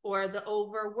the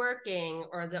overworking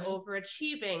or the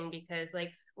overachieving, because,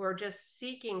 like, we're just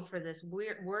seeking for this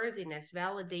worthiness,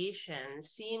 validation,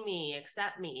 see me,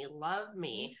 accept me, love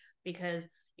me, because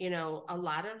a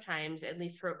lot of times, at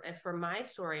least for my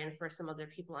story and for some other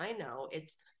people I know,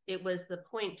 it was the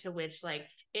point to which, like,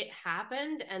 it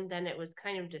happened and then it was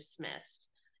kind of dismissed.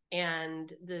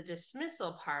 And the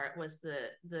dismissal part was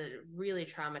the really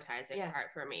traumatizing part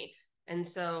for me. And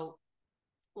so,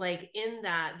 like, in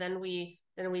that, then we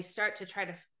start to try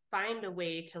to find a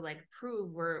way to, like,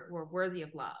 prove we're worthy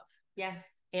of love. Yes.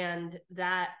 And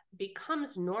that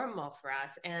becomes normal for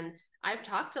us. And I've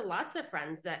talked to lots of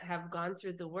friends that have gone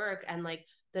through the work, and, like,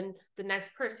 then the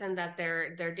next person that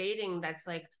they're dating that's,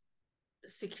 like,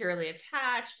 securely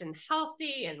attached and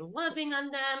healthy and loving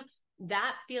on them,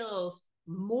 that feels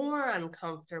more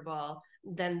uncomfortable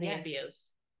than the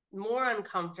abuse, more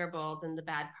uncomfortable than the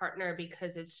bad partner,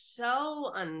 because it's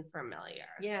so unfamiliar.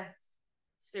 Yes.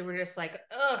 So we're just like,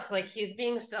 ugh, like, he's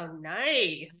being so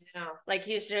nice. Like,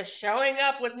 he's just showing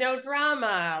up with no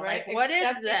drama. Right. Like, what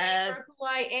is this? For who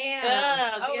I am.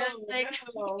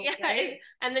 Right?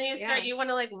 And then you want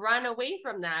to, like, run away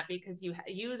from that, because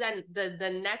you then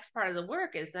the next part of the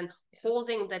work is then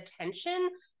holding the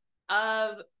tension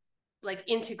of, like,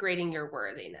 integrating your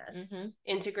worthiness,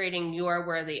 integrating you're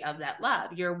worthy of that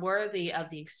love. You're worthy of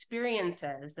the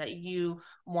experiences that you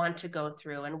want to go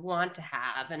through and want to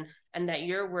have, and that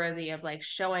you're worthy of, like,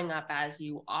 showing up as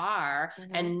you are,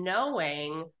 and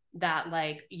knowing that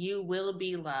like you will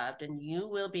be loved and you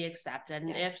will be accepted.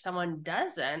 And if someone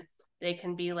doesn't, they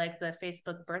can be like the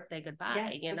Facebook birthday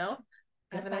goodbye, you know?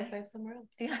 Have a nice life somewhere else.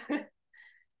 Yeah.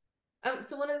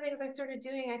 So one of the things I started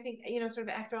doing, I think, sort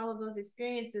of after all of those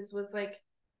experiences was like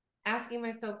asking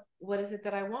myself, what is it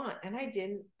that I want? And I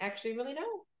didn't actually really know.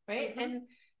 Right.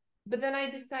 But then I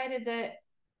decided that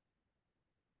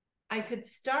I could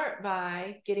start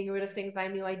by getting rid of things I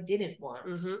knew I didn't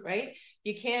want. Right.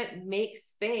 You can't make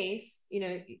space,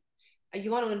 you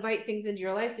want to invite things into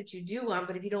your life that you do want,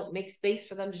 but if you don't make space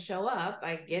for them to show up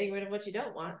by getting rid of what you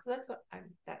don't want. So that's what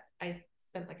I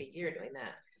spent like a year doing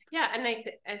that. Yeah. And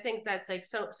I think that's like,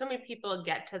 so many people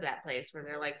get to that place where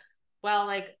they're like, well,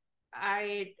 like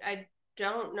I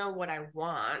don't know what I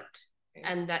want. Right.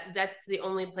 And that's the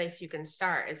only place you can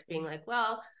start is being like,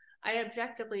 well, I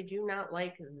objectively do not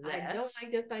like this. I don't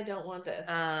like this. I don't want this.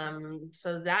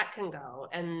 So that can go.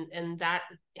 And that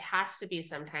has to be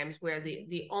sometimes where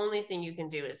the only thing you can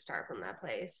do is start from that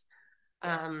place.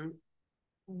 Yes.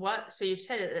 So you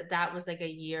said that was like a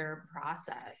year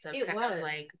process. Of it was.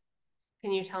 Like,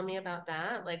 can you tell me about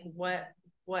that? Like what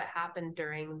happened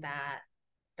during that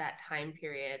time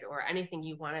period, or anything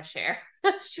you want to share?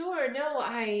 Sure. No,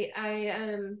 I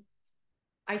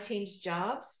changed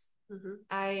jobs.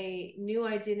 I knew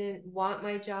I didn't want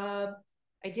my job.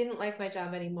 I didn't like my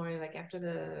job anymore. Like after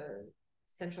the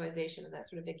centralization and that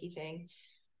sort of icky thing,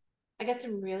 I got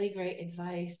some really great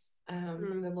advice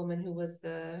from the woman who was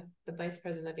the vice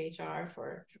president of HR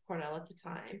for Cornell at the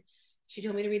time. She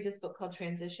told me to read this book called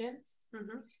Transitions.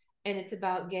 And it's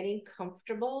about getting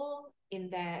comfortable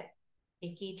in that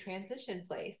icky transition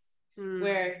place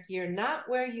where you're not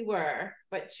where you were,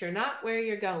 but you're not where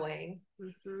you're going.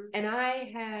 And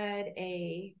I had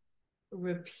a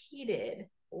repeated,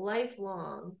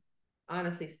 lifelong,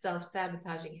 honestly,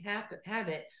 self-sabotaging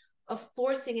habit of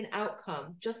forcing an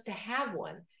outcome just to have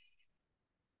one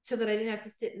so that I didn't have to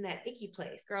sit in that icky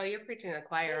place. Girl, you're preaching to the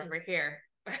choir over here.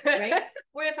 Right?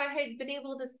 Where if I had been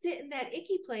able to sit in that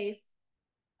icky place,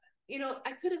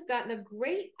 I could have gotten a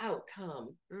great outcome,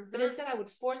 but instead I would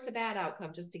force a bad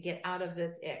outcome just to get out of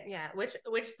this ick. Yeah, which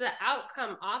the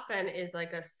outcome often is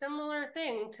like a similar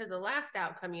thing to the last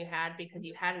outcome you had because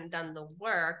you hadn't done the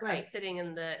work of sitting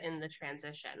in the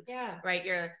transition. Yeah. Right.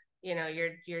 You're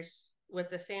with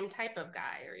the same type of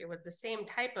guy, or you're with the same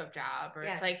type of job, or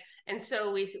it's like, and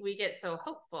so we get so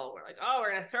hopeful. We're like, oh,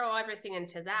 we're gonna throw everything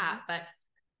into that, but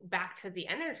back to the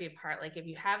energy part, like if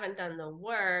you haven't done the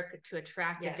work to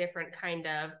attract a different kind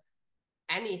of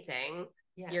anything,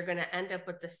 you're going to end up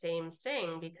with the same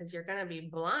thing because you're going to be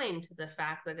blind to the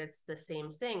fact that it's the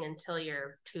same thing until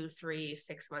you're 2, 3,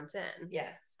 6 months in.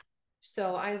 Yes.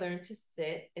 So I learned to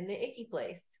sit in the icky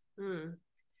place.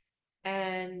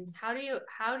 And how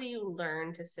do you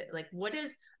learn to sit? Like, what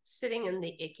is sitting in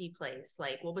the icky place?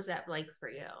 Like, what was that like for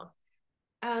you?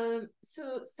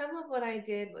 So some of what I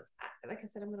did was, like I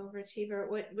said, I'm an overachiever,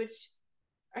 which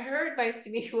her advice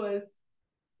to me was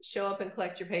show up and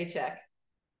collect your paycheck.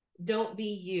 Don't be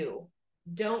you.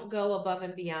 Don't go above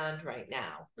and beyond right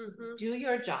now. Do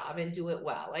your job and do it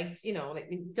well. Like,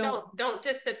 don't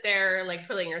just sit there like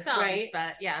twiddling your thumbs, right?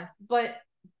 But yeah. But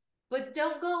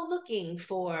don't go looking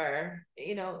for,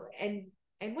 and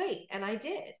wait. And I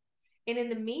did. And in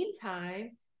the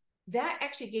meantime, that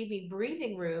actually gave me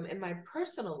breathing room in my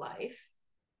personal life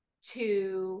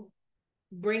to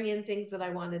bring in things that I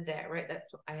wanted there, right?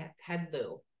 That's what I had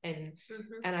Lou. And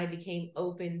I became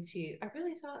open to, I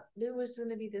really thought Lou was going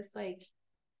to be this like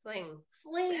fling,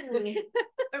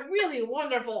 a really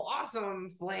wonderful,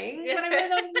 awesome fling, but I really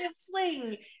thought it was going to be a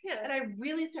fling. Yeah. And I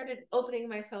really started opening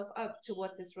myself up to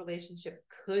what this relationship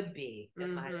could be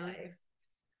in my life,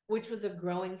 which was a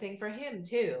growing thing for him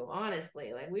too,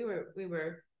 honestly. Like we were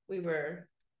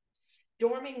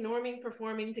storming, norming,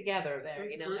 performing together there,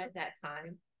 at that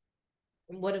time.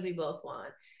 And what did we both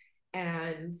want?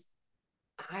 And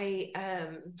I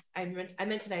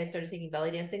mentioned I had started taking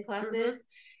belly dancing classes,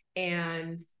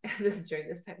 and this is during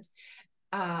this time.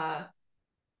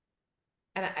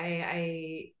 And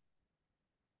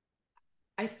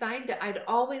I signed, I'd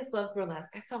always loved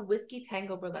burlesque. I saw Whiskey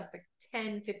Tango burlesque like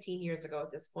 10, 15 years ago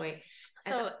at this point.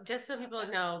 So just so people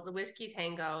know, the Whiskey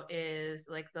Tango is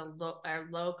like our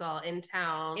local in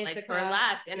town, Ithaca, like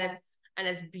burlesque, and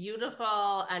it's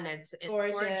beautiful and it's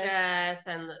gorgeous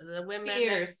and the women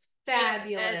fierce,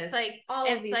 fabulous. It's like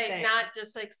all of these things. Not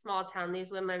just like small town. These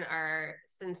women are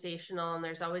sensational, and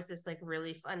there's always this like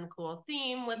really fun, cool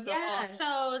theme with the whole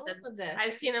shows. And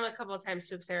I've seen them a couple of times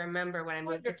too, because I remember when I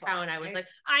moved to town, I was like,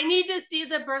 I need to see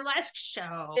the burlesque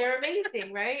show. They're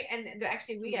amazing, right? And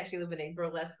we actually live in a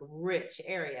burlesque rich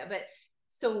area, but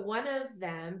So one of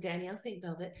them, Danielle St.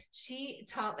 Velvet, she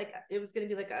taught like, it was going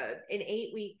to be like an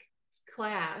 8-week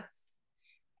class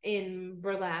in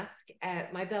burlesque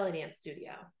at my belly dance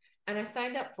studio. And I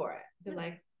signed up for it. Been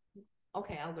like,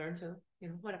 okay, I'll learn to,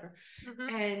 whatever.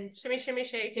 And shimmy, shimmy,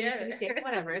 shake. Shimmy, shake,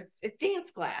 whatever. It's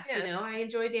dance class, I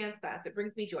enjoy dance class. It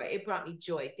brings me joy. It brought me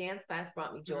joy. Dance class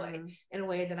brought me joy in a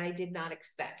way that I did not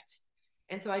expect.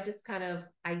 And so I just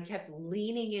I kept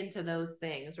leaning into those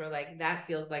things where like, that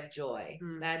feels like joy.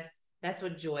 That's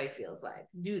what joy feels like.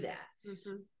 Do that.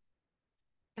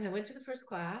 And I went to the first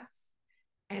class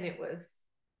and it was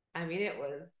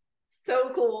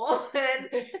so cool.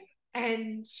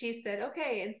 And she said,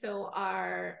 okay. And so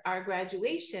our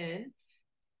graduation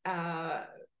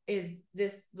is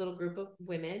this little group of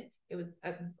women. It was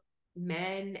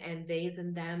men and theys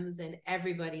and thems, and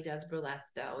everybody does burlesque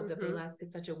though. The burlesque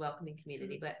is such a welcoming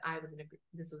community, but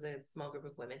this was a small group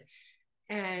of women.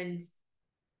 And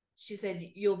she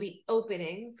said, you'll be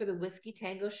opening for the Whiskey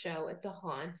Tango show at the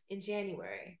Haunt in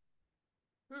January.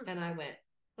 And I went,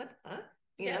 what? Huh?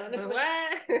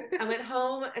 I went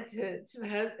home to my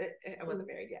husband. I wasn't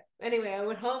married yet. Anyway, I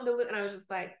went home and I was just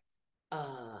like,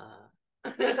 I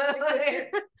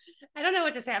don't know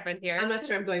what just happened here. I'm not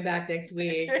sure I'm going back next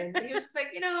week. And he was just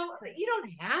like, you don't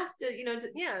have to,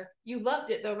 you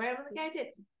loved it though, right? I was like, yeah, I did.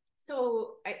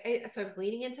 So I was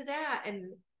leaning into that.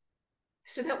 And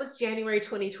so that was January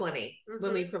 2020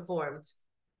 when we performed.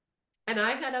 And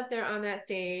I got up there on that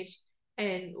stage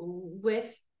and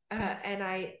and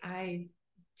I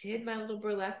did my little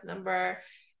burlesque number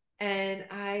and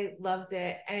I loved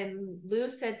it. And Lou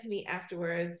said to me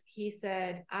afterwards, he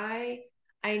said, I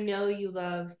know you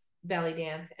love belly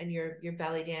dance and your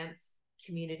belly dance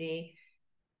community,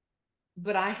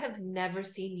 but I have never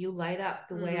seen you light up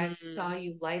the way I saw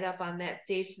you light up on that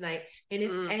stage tonight. And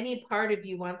if any part of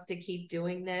you wants to keep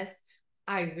doing this,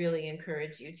 I really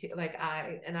encourage you to.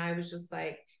 I was just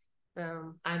like,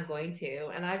 I'm going to.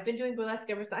 And I've been doing burlesque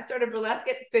ever since. I started burlesque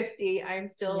at 50. I'm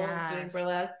still doing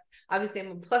burlesque. Obviously,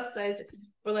 I'm a plus size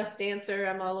burlesque dancer.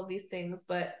 I'm all of these things,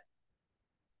 but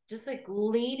just like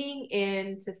leaning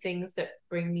into things that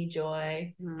bring me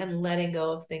joy and letting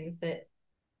go of things that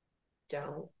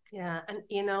don't. Yeah. And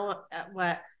you know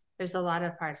what? There's a lot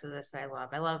of parts of this I love.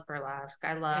 I love burlesque.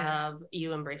 I love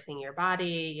you embracing your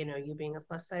body, you being a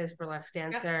plus size burlesque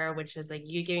dancer, which is like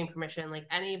you giving permission, like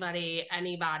anybody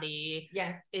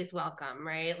is welcome,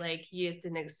 right? Like it's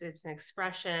an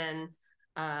expression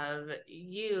of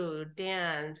you,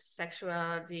 dance,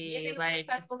 sexuality. You think like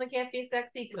a sex woman can't be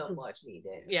sexy? Come watch me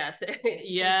dance. Yes.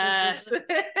 Yes.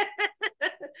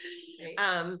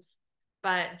 Right.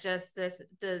 But just the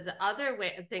other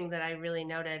thing that I really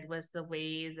noted was the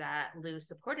way that Lou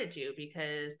supported you,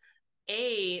 because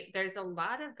there's a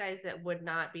lot of guys that would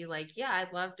not be like, yeah,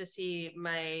 I'd love to see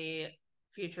my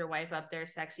future wife up there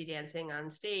sexy dancing on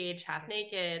stage, half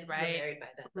naked, right? We're married by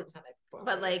then.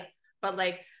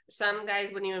 But some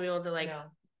guys wouldn't even be able to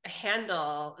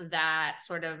handle that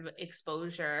sort of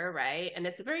exposure, right? And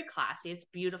it's very classy, it's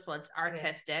beautiful, it's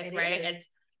artistic, right?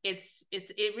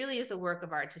 It really is a work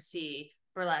of art to see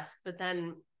burlesque. But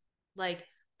then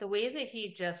the way that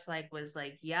he just was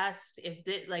yes,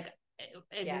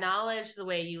 acknowledge the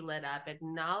way you lit up,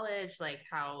 acknowledge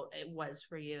how it was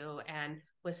for you, and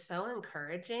was so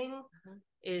encouraging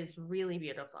is really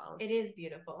beautiful. It is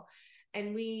beautiful.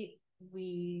 And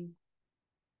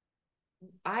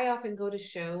I often go to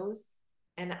shows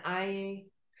and I'm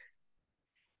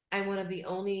one of the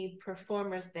only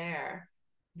performers there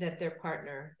that their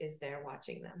partner is there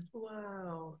watching them.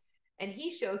 Wow. And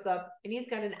he shows up and he's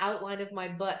got an outline of my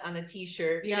butt on a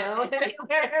t-shirt, and he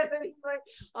wears, and he's like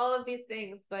all of these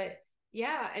things. But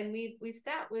and we've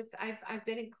sat with, I've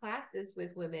been in classes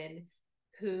with women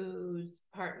whose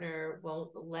partner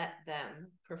won't let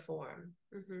them perform.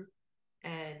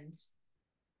 And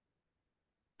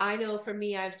I know for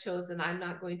me, I've chosen, I'm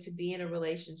not going to be in a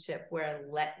relationship where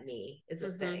let me is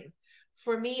a thing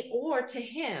for me or to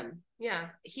him.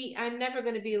 I'm never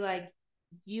going to be like,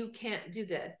 you can't do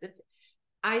this. If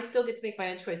I still get to make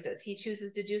my own choices. He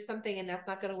chooses to do something and that's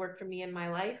not going to work for me in my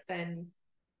life, then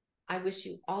I wish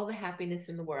you all the happiness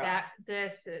in the world.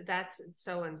 That's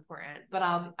so important. But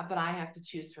I have to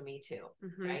choose for me too,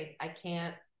 right? I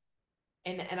can't.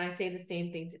 And I say the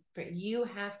same thing you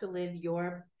have to live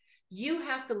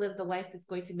the life that's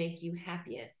going to make you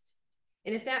happiest.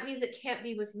 And if that means it can't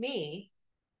be with me,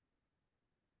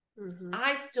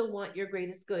 I still want your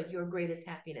greatest good, your greatest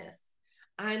happiness.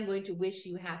 I'm going to wish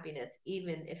you happiness,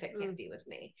 even if it can't be with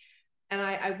me. And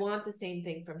I want the same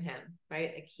thing from him,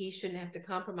 right? Like he shouldn't have to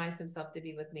compromise himself to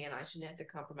be with me, and I shouldn't have to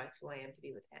compromise who I am to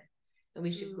be with him. And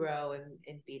we should grow and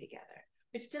be together.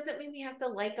 which doesn't mean we have to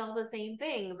like all the same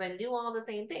things and do all the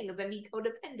same things and be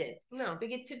codependent. No. We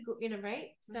get to, right?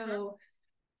 So,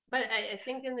 but I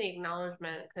think in the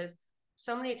acknowledgement, because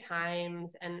so many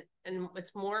times, and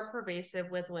it's more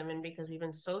pervasive with women because we've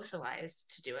been socialized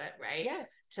to do it, right? Yes.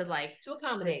 To like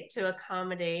to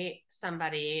accommodate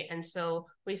somebody, and so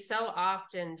we so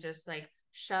often just like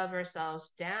shove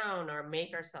ourselves down or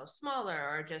make ourselves smaller,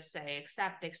 or just say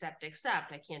accept.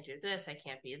 I can't do this. I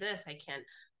can't be this. I can't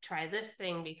try this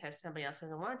thing because somebody else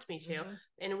doesn't want me to.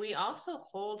 And we also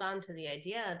hold on to the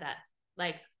idea that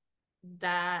like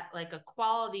a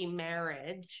quality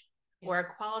marriage or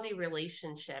a quality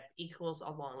relationship equals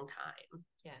a long time.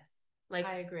 Yes. Like,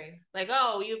 I agree. Like,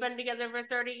 oh, you've been together for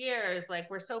 30 years. Like,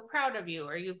 we're so proud of you.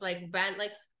 Or you've like been like,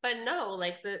 but no,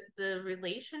 like the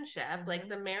relationship, like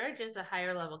the marriage is a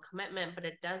higher level commitment, but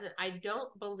I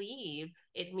don't believe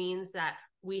it means that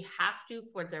we have to,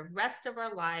 for the rest of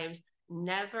our lives,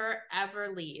 never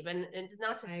ever leave. And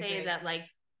not to say that like,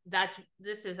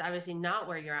 this is obviously not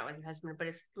where you're at with your husband, but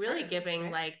it's really giving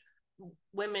like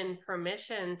women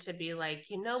permission to be like,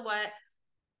 you know what,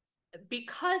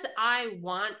 because I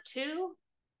want to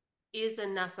is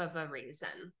enough of a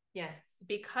reason. Yes.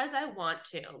 Because I want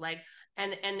to, like,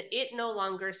 and it no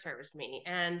longer serves me,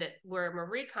 and we're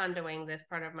Marie Kondoing this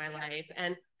part of my life,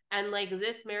 and like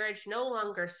this marriage no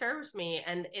longer serves me,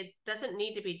 and it doesn't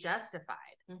need to be justified.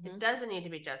 It doesn't need to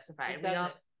be justified.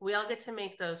 We all get to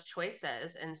make those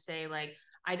choices and say like,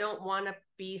 I don't want to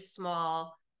be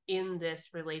small in this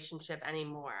relationship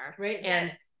anymore. Right.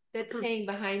 And that saying,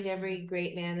 behind every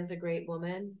great man is a great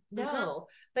woman. No,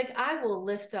 like I will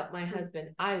lift up my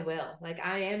husband. I will, like,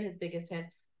 I am his biggest fan,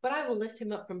 but I will lift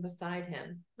him up from beside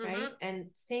him. Right.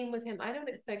 And same with him. I don't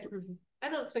expect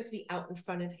to be out in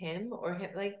front of him or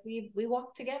him. Like we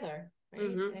walk together. Right.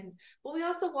 And we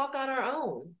also walk on our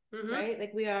own. Right.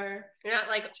 Like we are. You're not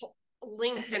like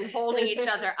linked and holding each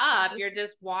other up. You're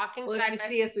just walking. Well, if you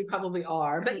see us, we probably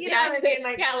are. But you know what I mean?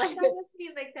 Like, like that just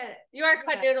mean like that. You are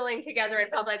cut noodling together in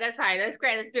public. That's fine. That's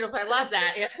great. That's beautiful. I love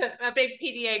that. I'm a big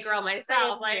PDA girl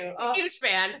myself. Like, huge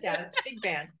fan. Yeah, big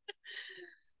fan.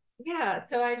 Yeah.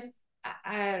 So I just,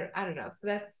 I don't know. So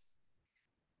that's,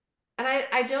 and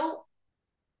I don't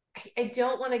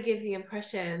want to give the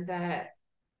impression that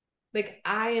like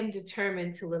I am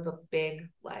determined to live a big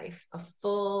life, a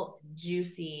full,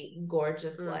 juicy,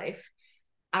 gorgeous life.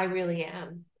 I really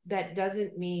am. That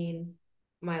doesn't mean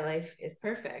my life is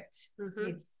perfect.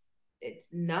 It's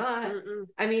not.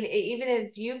 I mean, even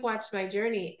as you've watched my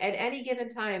journey, at any given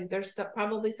time, there's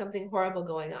probably something horrible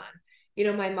going on. You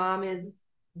know, my mom is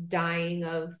dying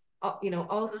of,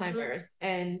 Alzheimer's,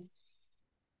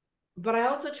 but I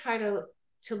also try to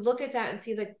look at that and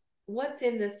see like, what's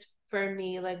in this for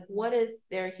me? Like, what is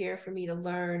there here for me to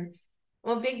learn?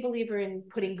 I'm a big believer in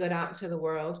putting good out into the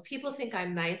world. People think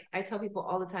I'm nice. I tell people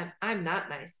all the time, I'm not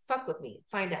nice. Fuck with me.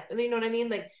 Find out. You know what I mean?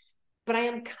 Like, but I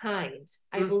am kind.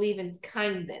 I believe in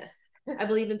kindness. I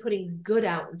believe in putting good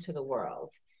out into the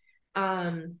world.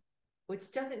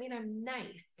 Which doesn't mean I'm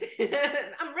nice.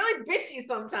 I'm really bitchy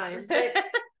sometimes. But,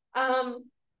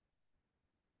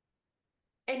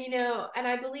 and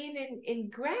I believe in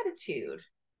gratitude.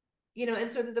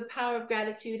 And sort of the power of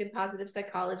gratitude and positive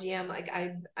psychology. I'm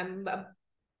a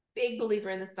big believer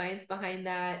in the science behind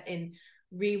that and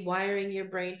rewiring your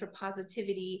brain for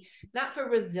positivity, not for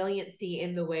resiliency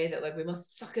in the way that like we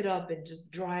must suck it up and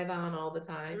just drive on all the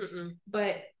time,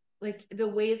 but like the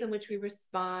ways in which we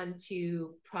respond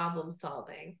to problem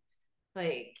solving.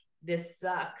 Like this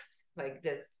sucks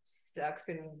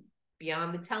and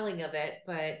beyond the telling of it,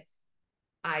 but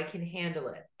I can handle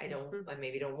it. I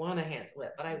maybe don't want to handle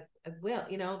it, but I will,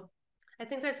 I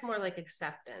think that's more like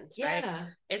acceptance, right?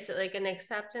 It's like an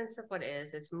acceptance of what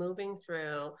is. It's moving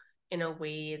through in a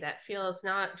way that feels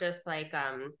not just like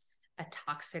a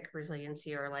toxic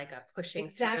resiliency or like a pushing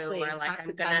through or like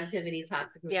toxic positivity,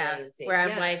 toxic resiliency.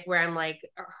 Where I'm like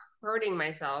hurting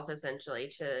myself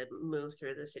essentially to move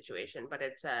through the situation. But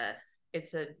it's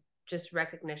a just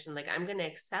recognition, like I'm going to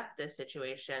accept this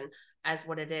situation as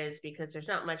what it is, because there's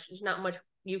not much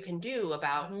you can do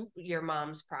about your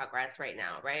mom's progress right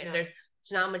now, right? No. There's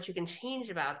not much you can change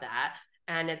about that,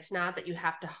 and it's not that you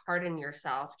have to harden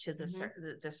yourself to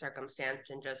the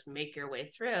circumstance and just make your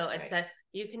way through. It's that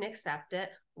you can accept it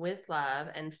with love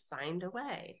and find a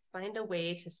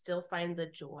way to still find the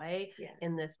joy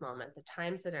in this moment, the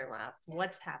times that are left,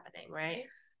 what's happening, right?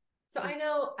 So I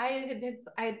know I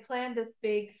had planned this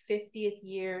big 50th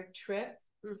year trip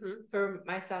for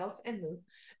myself and Lou.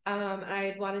 And I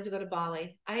had wanted to go to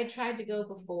Bali. I had tried to go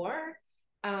before.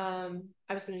 I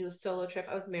was going to do a solo trip.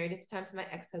 I was married at the time to my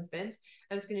ex-husband.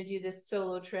 I was going to do this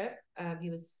solo trip. He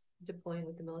was deploying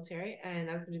with the military, and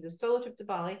I was going to do the solo trip to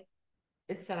Bali.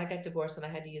 Instead, I got divorced, and I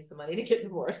had to use the money to get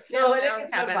divorced. So I didn't get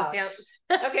to go to Bali.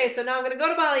 Okay, so now I'm going to go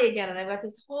to Bali again, and I've got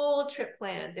this whole trip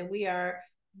planned, and we are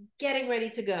getting ready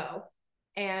to go.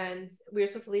 And we were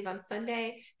supposed to leave on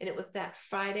Sunday, and it was that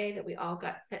Friday that we all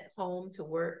got sent home to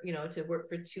work, to work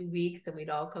for 2 weeks, and we'd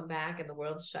all come back, and the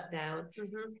world shut down.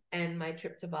 And my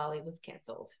trip to Bali was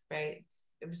canceled, right?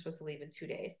 It was supposed to leave in 2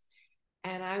 days.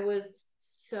 And I was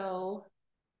so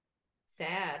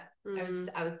sad. I was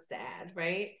sad,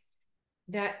 right?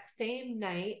 That same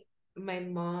night, my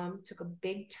mom took a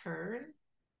big turn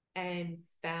and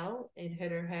fell and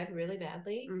hit her head really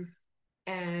badly.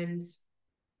 And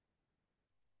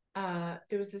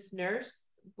there was this nurse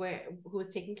who was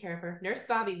taking care of her. Nurse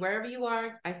Bobby, wherever you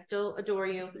are, I still adore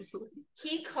you.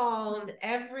 He called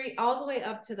all the way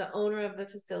up to the owner of the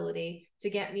facility to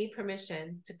get me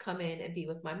permission to come in and be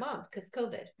with my mom, because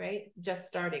COVID, right? Just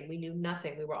starting. We knew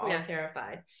nothing. We were all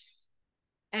terrified.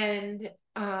 And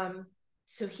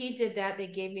so he did that. They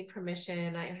gave me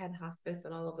permission. I had hospice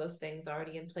and all of those things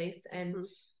already in place. And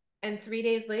 3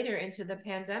 days later into the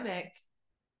pandemic,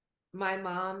 my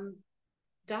mom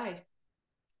died.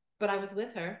 But I was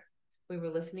with her. We were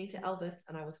listening to Elvis,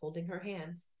 and I was holding her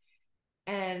hand.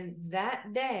 And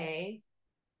that day,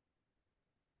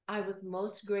 I was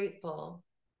most grateful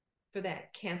for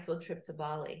that canceled trip to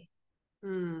Bali,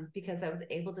 because I was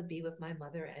able to be with my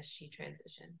mother as she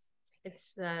transitioned.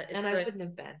 I wouldn't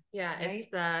have been. Yeah, right? It's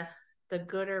the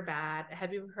good or bad.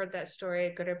 Have you heard that story?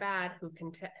 Good or bad? Who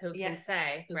can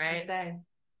say? Who right? Can say.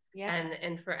 Yeah.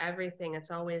 And for everything,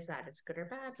 it's always that it's good or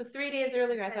bad. So 3 days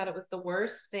earlier, I thought it was the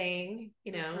worst thing,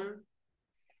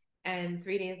 and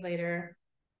 3 days later,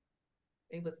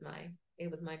 it was my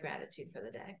gratitude for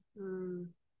the day.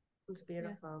 It's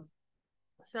beautiful.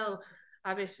 Yeah. So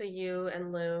obviously you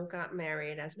and Lou got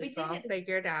married, as we all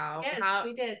figured out. Yes,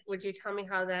 we did. Would you tell me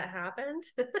how that happened?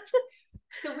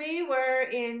 So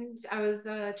I was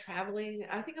traveling.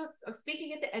 I think I was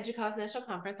speaking at the EDUCAUSE National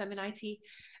Conference. I'm in IT.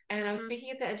 And I was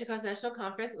speaking at the EDUCAUSE National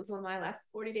Conference. It was one of my last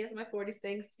 40 days of my 40s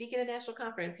things. Speaking at a national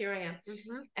conference. Here I am.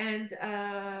 And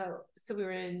so we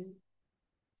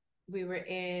were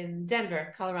in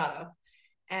Denver, Colorado.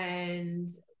 And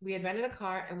we had rented a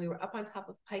car, and we were up on top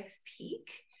of Pikes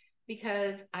Peak,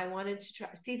 because I wanted to try.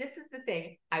 See, this is the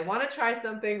thing. I want to try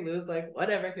something. Lou's like,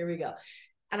 whatever, here we go.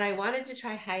 And I wanted to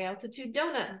try high altitude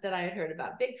donuts that I had heard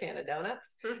about. Big fan of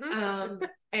donuts.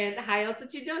 And high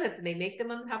altitude donuts. And they make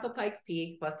them on top of Pikes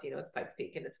Peak. Plus, it's Pikes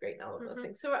Peak, and it's great and all of those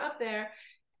things. So we're up there,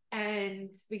 and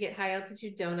we get high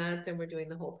altitude donuts, and we're doing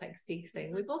the whole Pikes Peak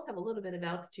thing. We both have a little bit of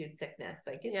altitude sickness.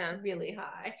 Like, it's really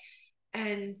high.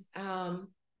 And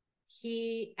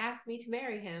he asked me to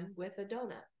marry him with a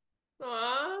donut.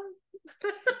 Aww.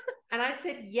 And I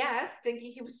said yes,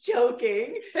 thinking he was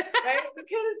joking, right?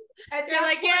 Because at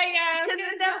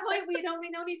that point, we'd only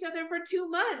known each other for 2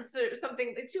 months or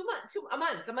something. 2 months, 2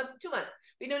 months.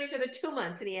 We'd known each other 2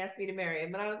 months, and he asked me to marry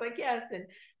him, and I was like, yes. And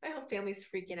my whole family's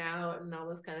freaking out and all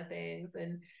those kind of things.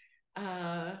 And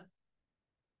I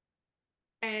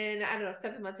don't know,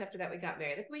 7 months after that, we got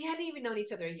married. Like, we hadn't even known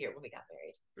each other a year when we got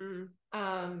married.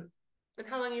 And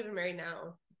how long have you been married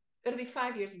now? It'll be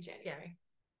 5 years in January.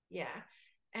 Yeah.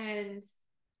 And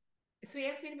so he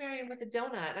asked me to marry him with a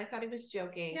donut, and I thought he was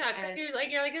joking. Yeah, because you're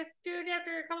like this dude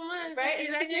after a couple months, right? And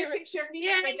it's a great picture of me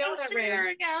with my donut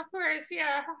ring. Yeah, of course,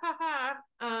 yeah.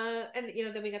 And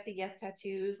then we got the yes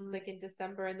tattoos like in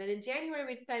December, and then in January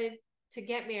we decided to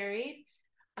get married.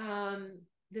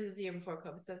 This is the year before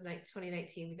COVID, so it's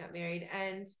 2019 we got married,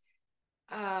 and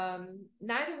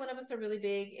neither one of us are really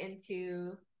big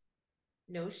into.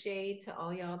 No shade to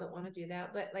all y'all that want to do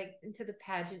that, but like into the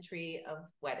pageantry of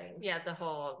weddings. Yeah, the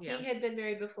whole. Yeah. He had been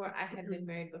married before. I had been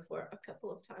married before a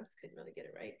couple of times. Couldn't really get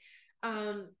it right.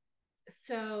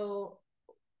 So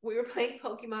we were playing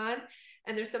Pokemon,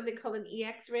 and there's something called an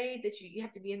EX raid that you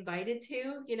have to be invited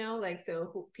to.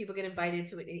 So people get invited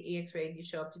to an EX raid, and you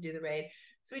show up to do the raid.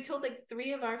 So we told like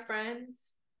 3 of our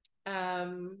friends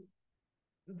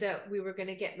that we were going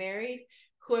to get married.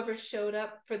 Whoever showed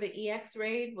up for the EX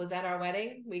raid was at our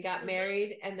wedding. We got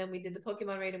married, and then we did the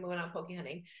Pokemon raid, and we went out poke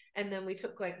hunting. And then we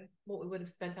took like what we would have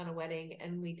spent on a wedding,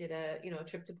 and we did a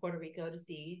trip to Puerto Rico to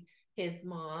see his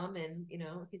mom, and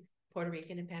he's Puerto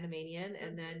Rican and Panamanian.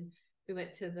 And then we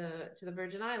went to the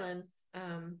Virgin Islands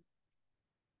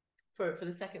for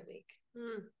the second week.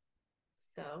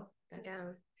 So I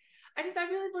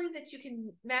really believe that you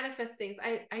can manifest things.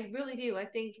 I really do. I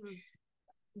think.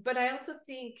 But I also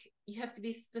think you have to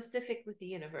be specific with the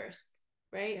universe,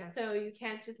 right? Yeah. So you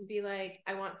can't just be like,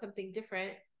 I want something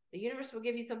different. The universe will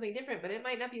give you something different, but it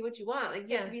might not be what you want. Like,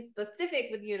 you have to be specific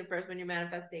with the universe when you're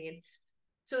manifesting. And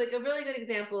So like a really good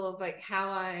example of like how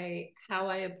I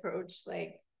approach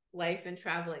like life and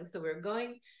traveling. So we're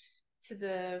going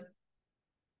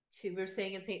we're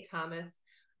staying in St. Thomas.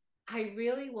 I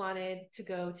really wanted to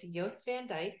go to Joost van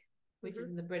Dyke, which is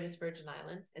in the British Virgin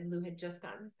Islands, and Lou had just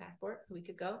gotten his passport, so we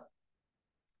could go.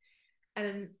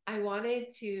 And I wanted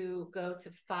to go to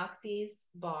Foxy's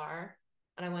bar,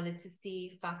 and I wanted to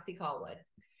see Foxy Callwood.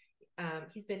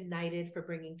 He's been knighted for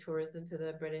bringing tourism to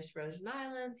the British Virgin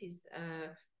Islands. He's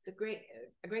a great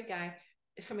guy.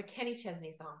 From a Kenny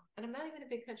Chesney song, and I'm not even a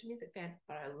big country music fan,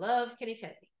 but I love Kenny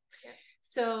Chesney. Yeah.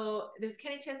 So there's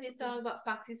Kenny Chesney song about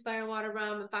Foxy's Firewater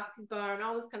Rum and Foxy's Bar and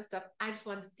all this kind of stuff. I just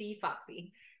wanted to see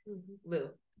Foxy. Lou,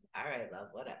 all right, love,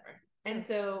 whatever. And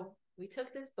so we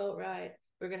took this boat ride.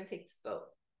 We're gonna take this boat,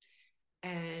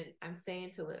 and I'm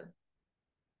saying to Lou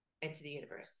and to the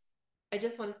universe, I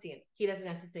just want to see him. He doesn't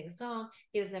have to sing a song.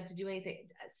 He doesn't have to do anything.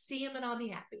 See him and I'll be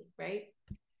happy, right?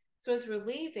 So as we're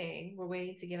leaving, we're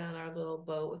waiting to get on our little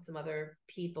boat with some other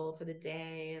people for the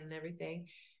day and everything.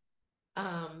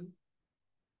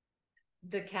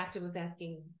 The captain was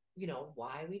asking,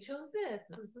 why we chose this.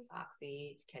 And I'm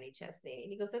Foxy, Kenny Chesney.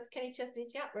 And he goes, that's Kenny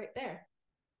Chesney's yacht right there.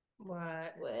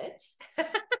 What?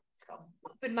 So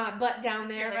putting my butt down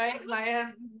there, right? My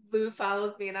husband Lou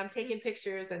follows me, and I'm taking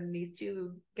pictures, and these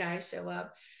two guys show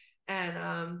up, and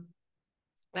I'm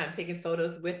taking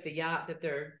photos with the yacht that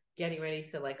they're getting ready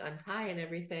to like untie and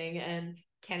everything. And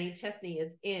Kenny Chesney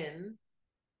is in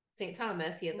St.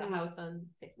 Thomas. He has a house on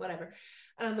whatever.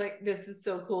 And I'm like, this is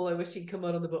so cool. I wish he'd come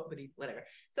out on the boat, but whatever.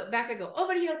 So back I go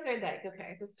over to Joost van Dyke.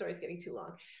 Okay, this story's getting too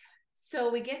long. So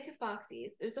we get to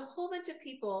Foxy's. There's a whole bunch of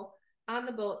people on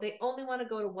the boat. They only want to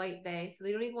go to White Bay, so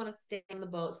they don't even want to stay on the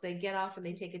boat. So they get off and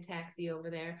they take a taxi over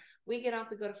there. We get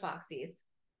off, we go to Foxy's.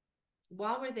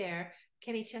 While we're there,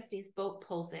 Kenny Chesney's boat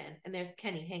pulls in, and there's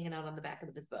Kenny hanging out on the back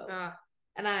of his boat.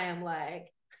 And I am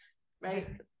like, right?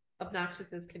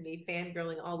 Obnoxious as can be,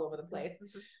 fangirling all over the place.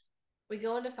 We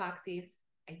go into Foxy's.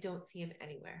 I don't see him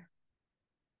anywhere.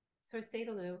 So I say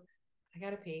to Lou, I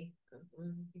gotta pee.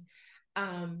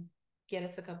 Get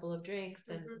us a couple of drinks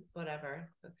and whatever.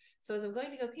 So as I'm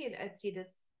going to go pee, I see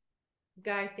this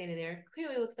guy standing there.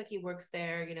 Clearly looks like he works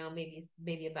there,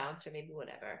 maybe a bouncer, maybe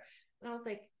whatever. And I was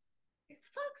like, is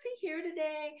Foxy here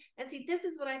today? And see, this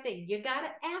is what I think. You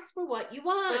gotta ask for what you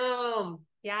want. Boom.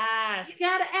 Yes. You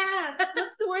gotta ask.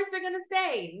 What's the worst they're gonna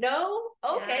say? No?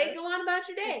 Okay, Go on about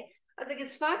your day. I was like,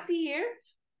 is Foxy here?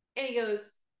 And he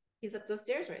goes, he's up those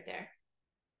stairs right there.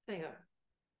 And I go,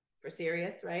 for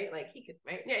serious, right? Like he could,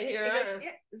 right? Yeah, he goes,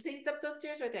 yeah, he's up those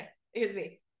stairs right there. Here's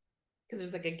me. Because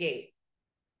there's like a gate.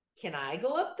 Can I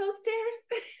go up those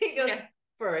stairs? He goes,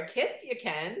 for a kiss, you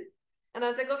can. And I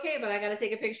was like, okay, but I got to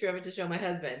take a picture of it to show my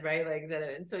husband, right? Like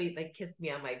that. And so he like kissed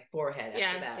me on my forehead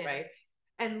after that, right?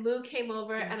 And Lou came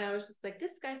over, and I was just like,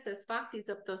 this guy says Foxy's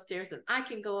up those stairs, and I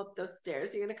can go up those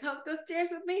stairs. You're going to come up those stairs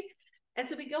with me? And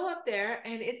so we go up there,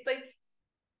 and it's like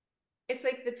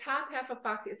the top half of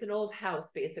Foxy. It's an old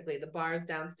house, basically. The bar's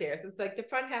downstairs. It's like the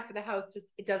front half of the house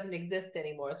it doesn't exist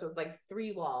anymore. So it's like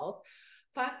 3 walls.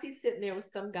 Foxy's sitting there with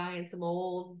some guy in some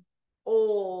old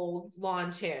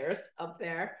lawn chairs up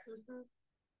there.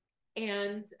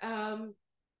 And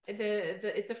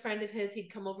it's a friend of his. He'd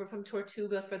come over from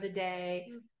Tortuga for the day.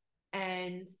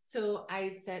 And so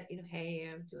I said, hey,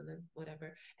 I'm doing the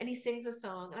whatever. And he sings a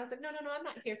song. And I was like, no, I'm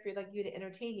not here for you to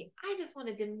entertain me. I just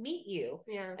wanted to meet you.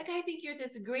 Yeah. Like, I think you're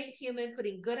this great human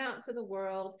putting good out into the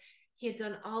world. He had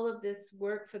done all of this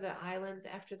work for the islands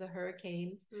after the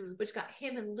hurricanes, which got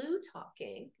him and Lou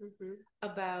talking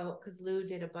about, because Lou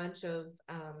did a bunch of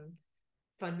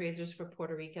fundraisers for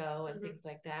Puerto Rico and things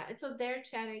like that. And so they're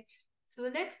chatting. So the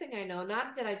next thing I know,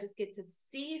 not did I just get to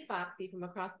see Foxy from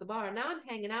across the bar. Now I'm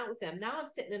hanging out with him. Now I'm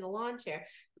sitting in a lawn chair.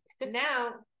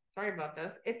 Now, sorry about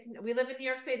this. We live in New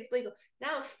York State. It's legal.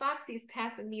 Now Foxy's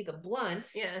passing me the blunt.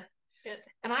 Yeah.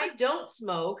 And I don't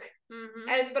smoke.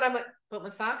 But I'm like, but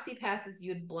when Foxy passes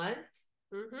you the blunts,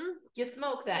 you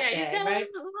smoke that day, right?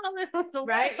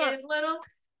 Right? And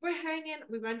we're hanging.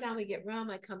 We run down. We get rum.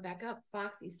 I come back up.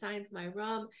 Foxy signs my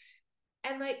rum.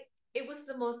 And like, it was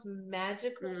the most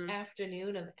magical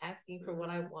afternoon of asking for what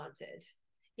I wanted.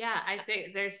 Yeah, I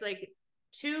think there's like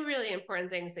 2 really important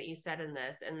things that you said in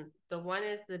this. And the one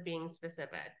is the being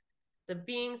specific. The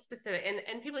being specific.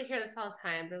 And people hear this all the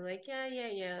time. They're like,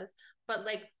 yes. But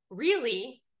like,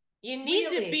 really, you need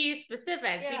to be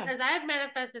specific. Because I've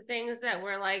manifested things that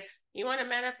were like, you want to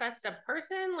manifest a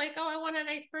person? Like, oh, I want a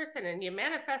nice person. And you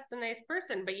manifest a nice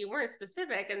person, but you weren't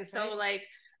specific. And so like,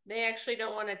 they actually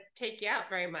don't want to take you out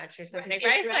very much or something,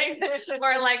 right? Like,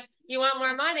 or like you want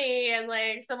more money and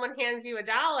like someone hands you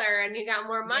 $1 and you got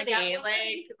more money,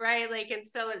 like, right? Like, and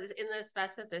so it's in the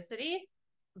specificity,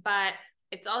 but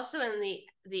it's also in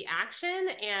the action.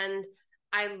 And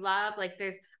I love, like,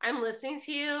 I'm listening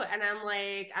to you and I'm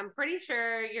like, I'm pretty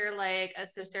sure you're like a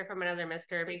sister from another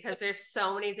mister, because there's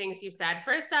so many things you've said.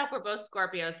 First off, we're both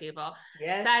Scorpios, people.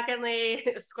 Yes. Secondly,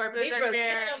 Scorpios Libras, are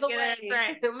fair.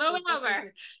 Right. Moving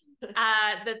over.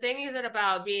 The thing is that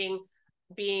about being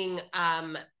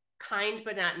kind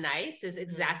but not nice is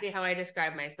exactly how I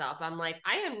describe myself. I'm like,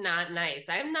 I am not nice.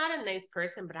 I'm not a nice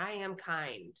person, but I am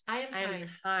kind. I am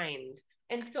kind.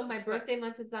 And so my birthday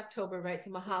month is October, right? So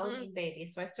I'm a Halloween baby.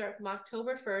 So I start from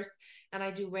October 1st and I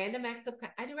do random acts of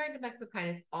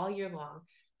kindness all year long.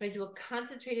 But I do a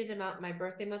concentrated amount in my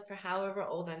birthday month for however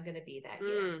old I'm going to be that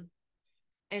year.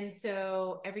 And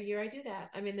so every year I do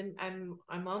that. I mean,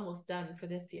 I'm almost done for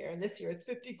this year, and this year it's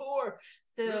 54.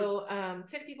 So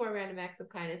 54 random acts of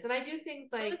kindness, and I do things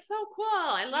like, it's so cool.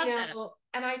 I love that.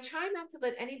 And I try not to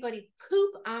let anybody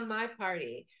poop on my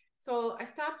party. So I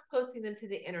stopped posting them to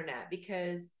the internet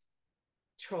because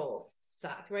trolls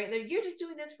suck, right? You're just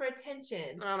doing this for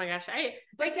attention. Oh my gosh, I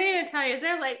can't even tell you.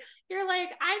 They're like, you're like,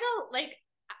 I don't like.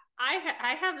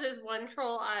 I have this one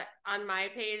troll on my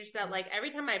page that, like,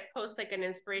 every time I post like an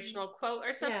inspirational quote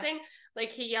or something, like,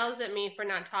 he yells at me for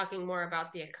not talking more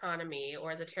about the economy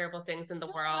or the terrible things in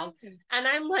the world, and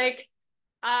I'm like,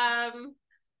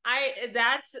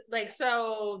 that's like,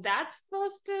 so that's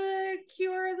supposed to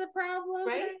cure the problem,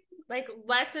 right? Like,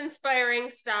 less inspiring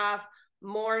stuff,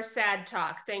 more sad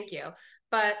talk. Thank you.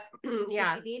 But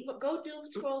yeah, go doom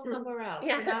scroll somewhere else.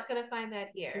 You're not going to find that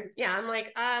here. Yeah, I'm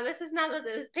like,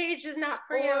 this page is not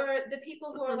for you. Or the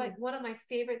people who are like, one of my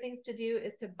favorite things to do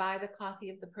is to buy the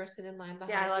coffee of the person in line behind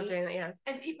me. Yeah, I love doing that. Yeah.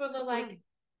 And people are like,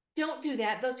 don't do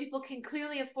that. Those people can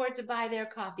clearly afford to buy their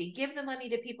coffee. Give the money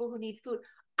to people who need food.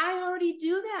 I already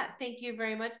do that. Thank you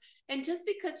very much. And just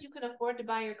because you can afford to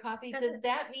buy your coffee, does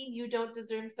that mean you don't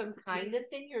deserve some kindness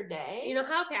in your day? You know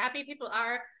how happy people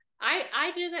are.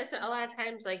 I do this a lot of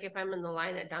times, like if I'm in the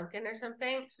line at Dunkin' or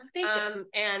something.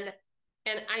 And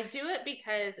I do it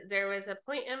because there was a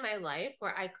point in my life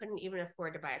where I couldn't even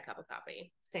afford to buy a cup of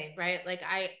coffee. Same. Right? Like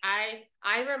I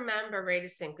remember very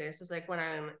distinctly, this is like when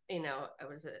I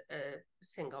was a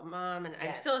single mom, and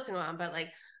I'm still a single mom, but like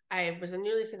I was a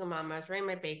newly single mom. I was running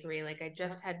my bakery. Like, I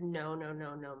just had no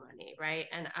money. Right.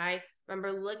 And I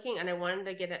remember looking, and I wanted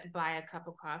to buy a cup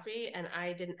of coffee, and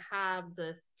I didn't have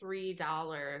the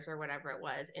 $3 or whatever it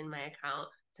was in my account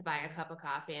to buy a cup of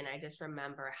coffee. And I just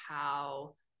remember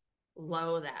how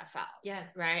low that felt.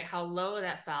 Yes. Right. How low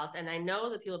that felt. And I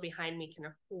know the people behind me can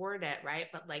afford it. Right.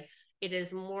 But like, it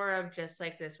is more of just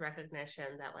like this recognition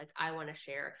that, like, I want to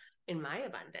share in my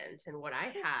abundance and what I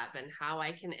have and how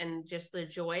I can, and just the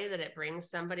joy that it brings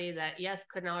somebody that, yes,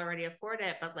 couldn't already afford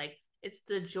it, but like, it's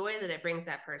the joy that it brings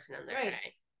that person in their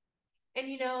day. And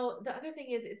the other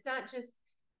thing is, it's not just,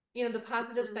 the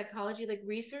positive psychology, like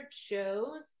research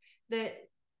shows that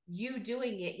you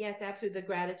doing it, yes, absolutely, the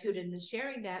gratitude and the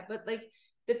sharing that, but like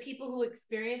the people who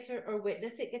experience or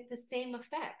witness it get the same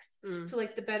effects. So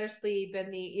like the better sleep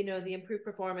and the improved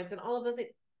performance and all of those,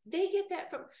 they get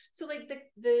that from, so like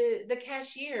the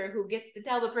cashier who gets to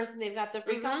tell the person they've got the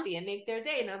free coffee and make their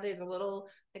day. Now there's a little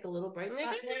bright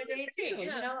spot in their day too.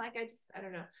 Like I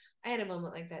don't know. I had a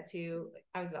moment like that too.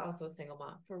 I was also a single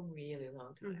mom for a really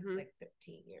long time, like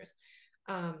 15 years.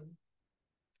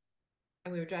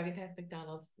 And we were driving past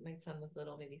McDonald's. My son was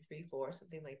little, maybe 3, 4,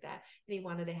 something like that. And he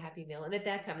wanted a Happy Meal. And at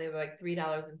that time, they were like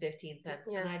 $3.15.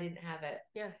 And I didn't have it.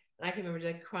 Yeah. And I can remember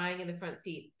like crying in the front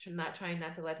seat, trying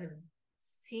not to let him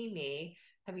see me,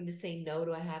 having to say no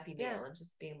to a Happy Meal and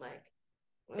just being like,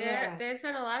 there's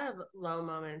been a lot of low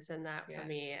moments in that for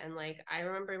me. And like, I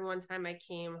remember one time I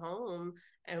came home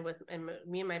and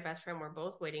me and my best friend were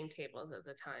both waiting tables at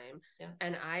the time. Yeah.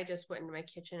 And I just went into my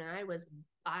kitchen and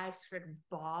I started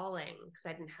bawling because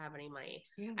I didn't have any money.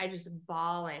 Yeah. I just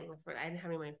bawling I didn't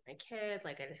have any money for my kid.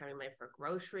 Like, I didn't have any money for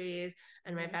groceries.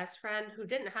 And my best friend, who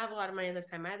didn't have a lot of money at the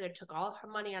time either, took all her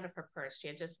money out of her purse she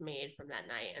had just made from that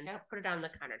night and put it on the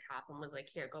countertop and was like,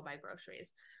 here, go buy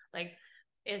groceries. Like,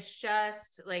 it's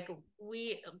just like,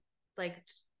 we like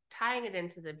tying it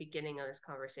into the beginning of this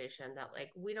conversation that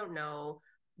like, we don't know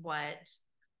what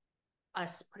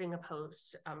us putting a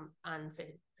post on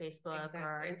Facebook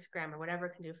or Instagram or whatever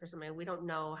can do for somebody. We don't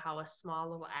know how a small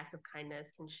little act of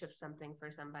kindness can shift something for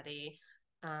somebody.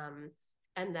 And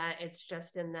that it's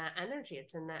just in that energy.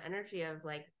 It's in that energy of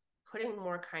like putting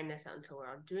more kindness out into the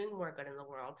world, doing more good in the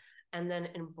world, and then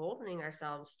emboldening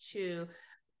ourselves to,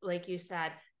 like you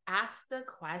said, ask the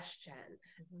question.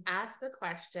 Ask the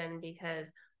question,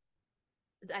 because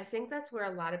I think that's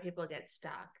where a lot of people get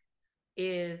stuck,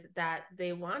 is that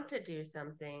they want to do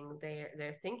something,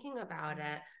 they're thinking about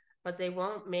it, but they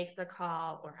won't make the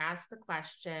call or ask the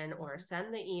question or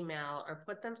send the email or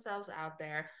put themselves out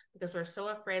there because we're so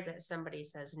afraid that somebody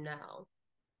says no.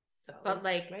 So, but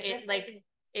like, right?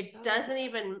 It doesn't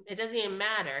even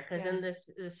matter, because in this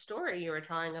story you were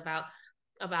telling about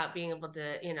being able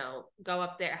to, go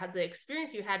up there, have the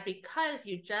experience you had because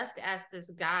you just asked this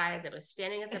guy that was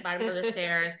standing at the bottom of the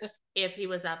stairs if he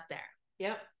was up there.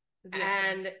 Yep.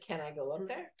 And can I go up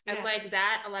there? And like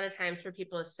that, a lot of times for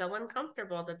people is so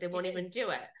uncomfortable that they won't even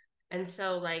do it. And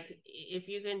so like, if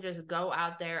you can just go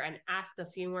out there and ask a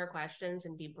few more questions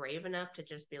and be brave enough to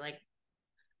just be like,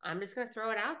 I'm just going to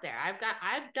throw it out there.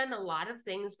 I've done a lot of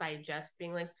things by just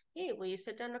being like, hey, will you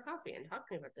sit down to coffee and talk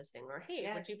to me about this thing? Or,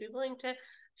 hey, would you be willing to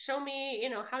show me,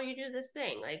 how you do this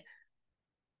thing? Like,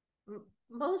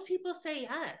 most people say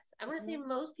yes. I want to say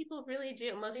most people really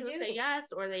do. Most people say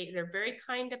yes, or they're very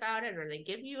kind about it, or they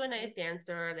give you a nice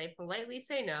answer, or they politely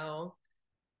say no,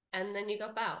 and then you go,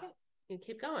 wow, you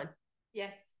keep going.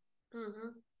 Yes.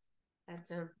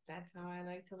 That's how I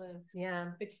like to live. Yeah.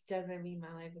 Which doesn't mean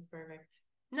my life is perfect.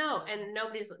 No, and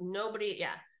nobody's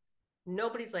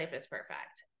life is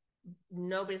perfect.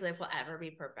 Nobody's life will ever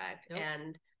be perfect. Nope.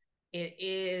 And it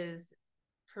is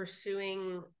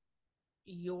pursuing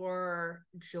your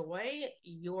joy,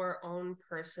 your own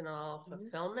personal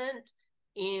fulfillment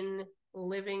in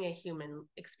living a human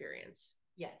experience.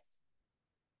 Yes.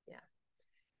 Yeah.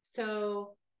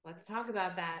 So let's talk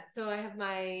about that. So I have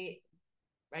my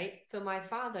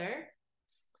father,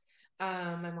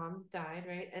 my mom died,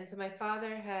 right? And so my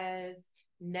father has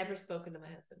never spoken to my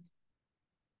husband.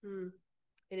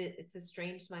 It's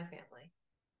estranged my family.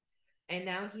 And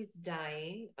now he's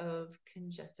dying of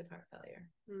congestive heart failure.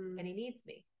 And he needs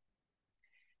me.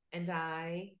 And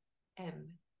I am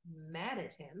mad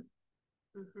at him.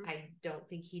 I don't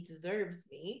think he deserves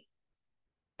me.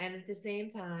 And at the same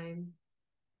time,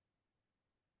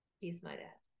 he's my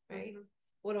dad, right?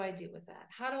 What do I do with that?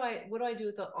 What do I do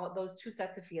with all those two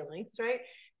sets of feelings, right?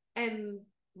 And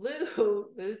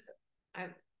Lou's,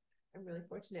 I'm really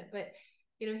fortunate, but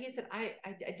he said, I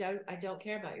don't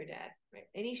care about your dad, right?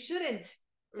 And he shouldn't.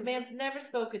 The man's never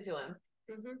spoken to him.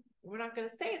 We're not going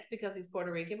to say it's because he's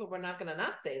Puerto Rican, but we're not going to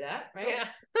not say that, right?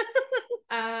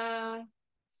 Yeah.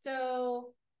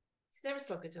 So he's never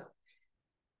spoken to him.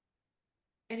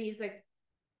 And he's like,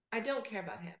 I don't care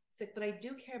about him. He's like, but I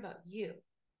do care about you.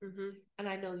 And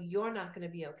I know you're not going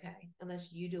to be okay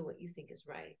unless you do what you think is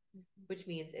right, which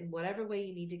means in whatever way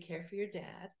you need to care for your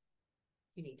dad,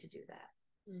 you need to do that.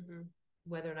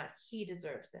 Whether or not he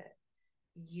deserves it,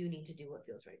 you need to do what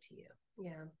feels right to you.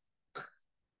 Yeah.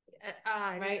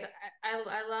 Right.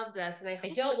 I love this, and I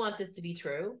don't want this to be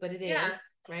true, but it is,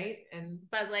 right?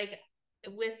 But like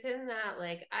within that,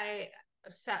 like I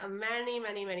saw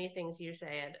many things you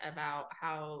said about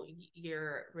how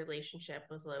your relationship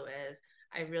with Lou is.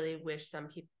 I really wish some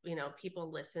people,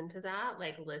 people listen to that,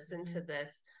 like listen to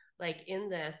this, like in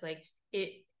this, like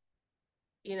it.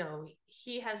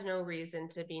 He has no reason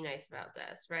to be nice about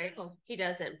this, right? Oh. He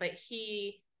doesn't, but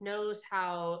he knows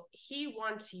how he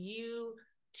wants you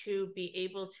to be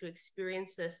able to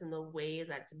experience this in the way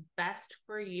that's best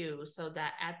for you, so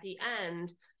that at the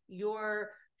end you're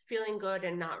feeling good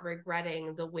and not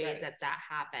regretting the way that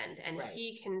happened. And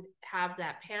he can have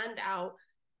that panned out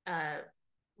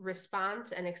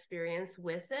response and experience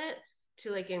with it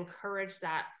to like encourage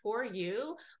that for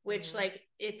you, which like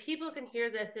if people can hear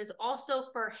this is also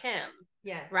for him.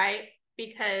 Yes. Right?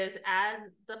 Because as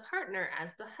the partner,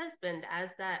 as the husband, as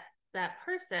that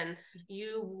person,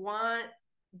 you want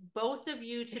both of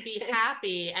you to be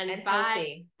happy and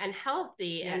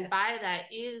healthy. Yes. And by that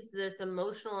is this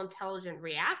emotional intelligent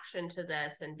reaction to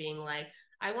this, and being like,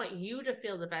 I want you to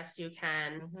feel the best you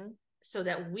can so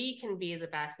that we can be the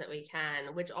best that we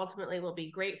can, which ultimately will be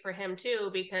great for him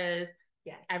too, because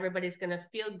everybody's going to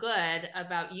feel good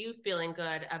about you feeling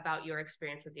good about your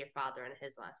experience with your father in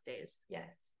his last days.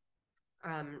 Yes.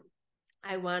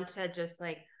 I want to just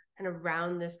like kind of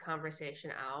round this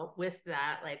conversation out with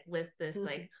that, like with this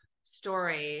like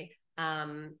story,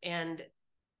 and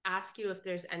ask you if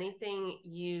there's anything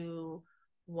you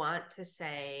want to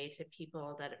say to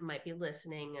people that might be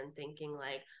listening and thinking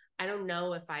like, I don't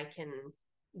know if I can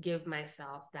give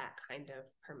myself that kind of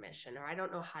permission, or I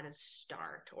don't know how to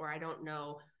start, or I don't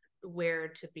know where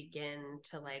to begin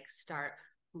to like start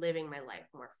living my life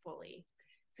more fully.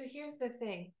 So here's the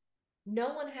thing.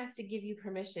 No one has to give you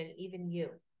permission, even you.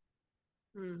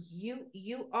 You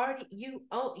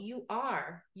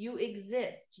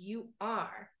exist, you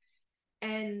are.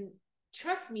 And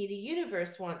trust me, the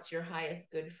universe wants your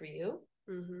highest good for you.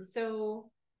 So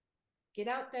get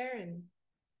out there and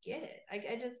get it.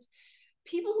 I just,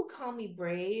 people who call me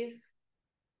brave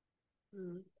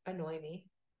annoy me.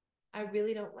 I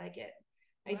really don't like it.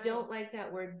 I don't like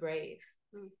that word brave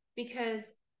because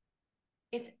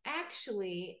it's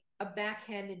actually a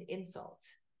backhanded insult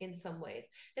in some ways,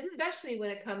 especially when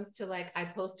it comes to like, I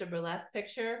post a burlesque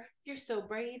picture. You're so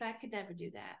brave. I could never do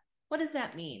that. What does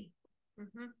that mean?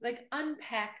 Like,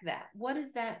 unpack that. What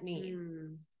does that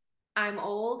mean? I'm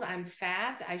old. I'm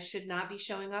fat. I should not be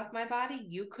showing off my body.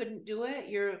 You couldn't do it.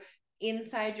 You're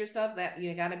inside yourself that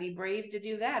you got to be brave to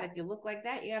do that. If you look like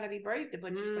that, you got to be brave to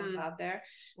put yourself out there.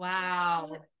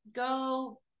 Wow.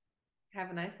 Go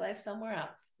have a nice life somewhere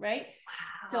else, right?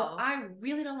 Wow. So I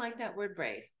really don't like that word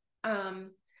brave. And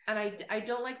I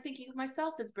don't like thinking of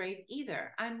myself as brave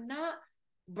either. I'm not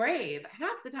brave.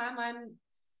 Half the time I'm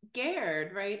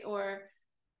scared, right? Or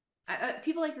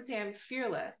people like to say I'm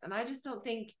fearless, and I just don't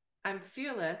think I'm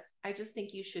fearless. I just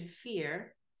think you should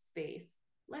fear space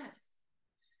less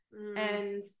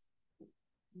and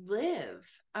live.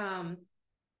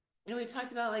 We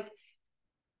talked about like,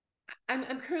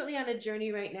 I'm currently on a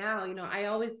journey right now. I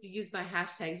always use my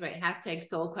hashtags, right? Hashtag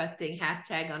soul questing,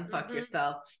 hashtag unfuck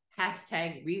yourself,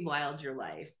 hashtag rewild your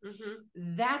life.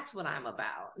 That's what I'm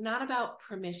about. Not about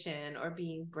permission or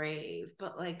being brave,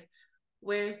 but like,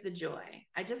 where's the joy?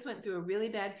 I just went through a really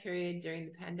bad period during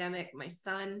the pandemic. My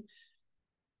son,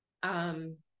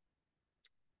 I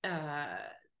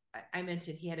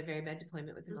mentioned he had a very bad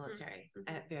deployment with the military,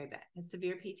 very bad, has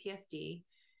severe PTSD.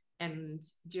 And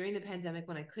during the pandemic,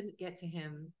 when I couldn't get to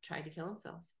him, tried to kill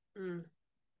himself.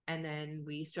 And then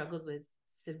we struggled with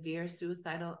severe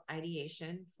suicidal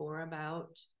ideation for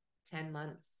about 10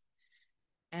 months.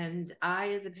 And I,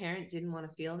 as a parent, didn't want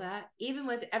to feel that, even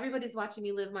with everybody's watching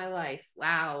me live my life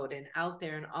loud and out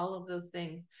there and all of those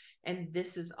things. And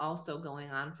this is also going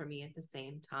on for me at the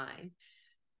same time.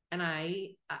 And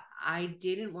I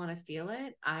didn't want to feel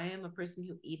it. I am a person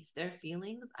who eats their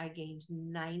feelings. I gained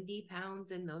 90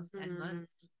 pounds in those 10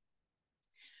 months.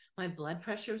 My blood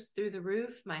pressure was through the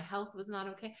roof. My health was not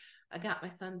okay. I got my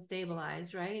son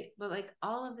stabilized, right? But like,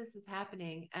 all of this is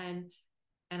happening, and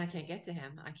I can't get to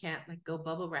him. I can't like go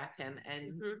bubble wrap him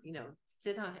and,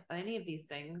 sit on any of these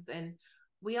things. And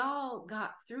we all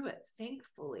got through it,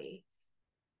 thankfully.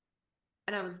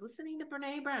 And I was listening to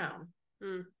Brene Brown.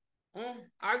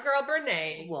 Our girl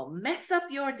Brene will mess up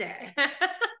your day.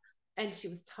 And she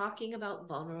was talking about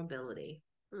vulnerability.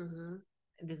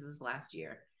 This was last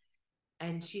year.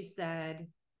 And she said,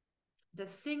 the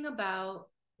thing about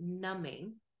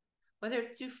numbing, whether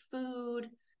it's through food,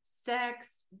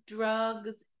 sex,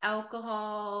 drugs,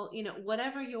 alcohol,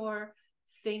 whatever your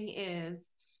thing is,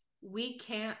 we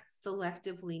can't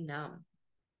selectively numb.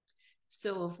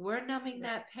 So if we're numbing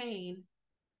that pain,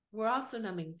 we're also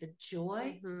numbing the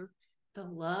joy, the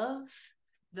love,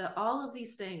 all of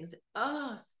these things.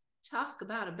 Oh, talk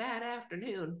about a bad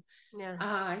afternoon. Yeah.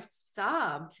 I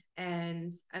sobbed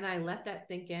and I let that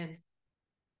sink in.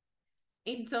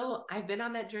 And so I've been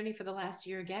on that journey for the last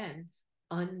year again,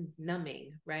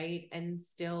 unnumbing, right? And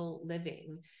still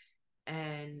living.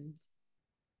 And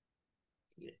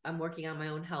I'm working on my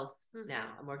own health now.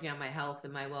 I'm working on my health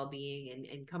and my well-being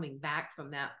and coming back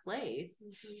from that place.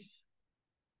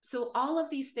 So all of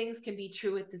these things can be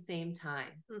true at the same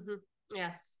time.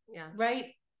 Yes. Yeah. Right?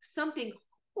 Something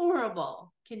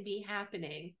horrible can be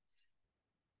happening,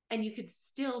 and you could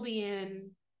still be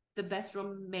in the best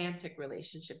romantic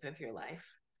relationship of your life.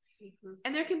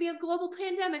 And there can be a global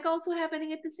pandemic also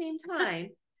happening at the same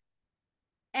time.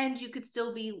 And you could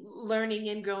still be learning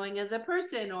and growing as a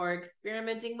person, or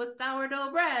experimenting with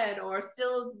sourdough bread, or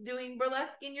still doing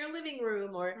burlesque in your living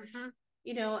room, or,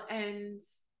 and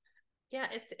yeah,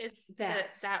 it's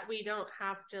that we don't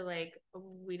have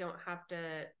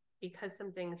to, because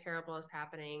something terrible is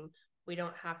happening, we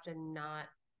don't have to not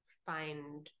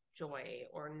find joy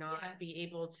or not be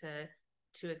able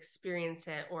to experience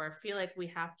it, or feel like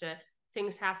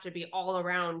things have to be all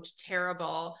around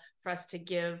terrible for us to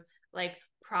give like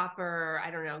proper,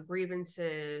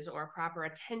 grievances or proper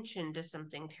attention to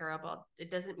something terrible. It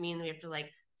doesn't mean we have to like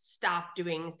stop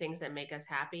doing things that make us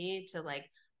happy to like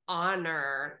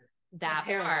honor that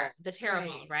part, the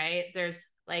terrible, right? There's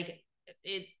like,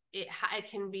 it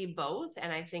can be both.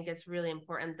 And I think it's really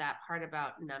important, that part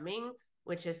about numbing,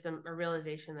 which is a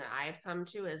realization that I've come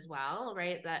to as well,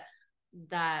 right?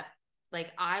 That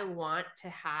like I want to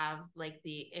have like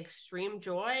the extreme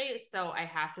joy, so I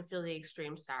have to feel the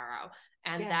extreme sorrow.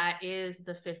 And that is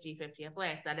the 50-50 of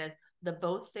life. That is the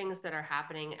both things that are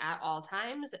happening at all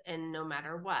times and no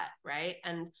matter what, right?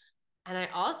 And I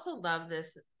also love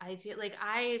this. I feel like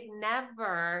I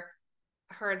never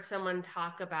heard someone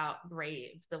talk about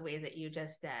brave the way that you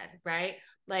just did, right?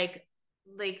 Like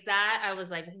that, I was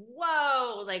like,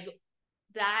 whoa, like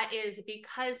that is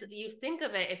because you think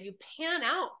of it, if you pan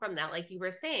out from that, like you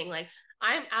were saying, like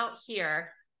I'm out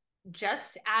here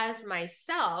just as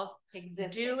myself,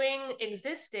 existing,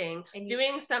 and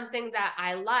doing something that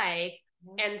I like,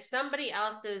 and somebody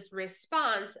else's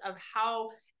response of how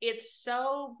it's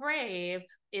so brave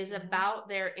is about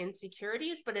their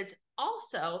insecurities, but it's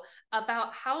also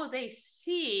about how they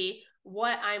see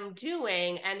what I'm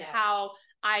doing and how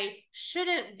I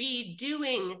shouldn't be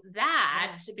doing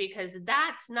that because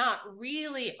that's not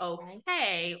really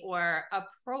okay or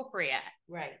appropriate.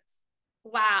 Right.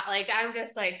 Wow. Like, I'm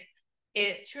just like,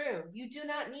 it's true. You do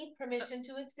not need permission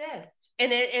to exist.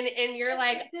 And you're just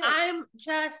like, exist. I'm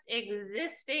just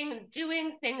existing,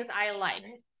 doing things I like.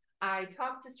 I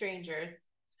talk to strangers.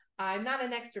 I'm not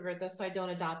an extrovert though, so I don't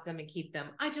adopt them and keep them.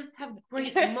 I just have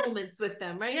great moments with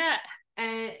them, right? Yeah.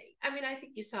 And I mean, I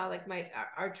think you saw like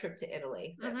our trip to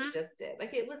Italy that we just did.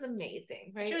 Like it was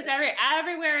amazing, right? She was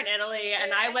everywhere in Italy,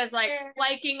 and I was like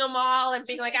liking them all and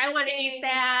being like, I want to eat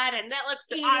that, and that looks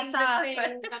awesome.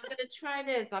 I'm gonna try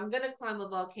this. I'm gonna climb a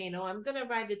volcano. I'm gonna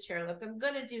ride the chairlift. I'm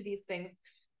gonna do these things,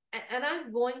 and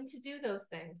I'm going to do those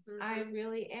things. I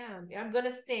really am. I'm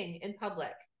gonna sing in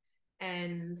public,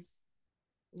 and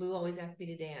Lou always asks me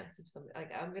to dance. If something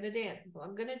like I'm gonna dance,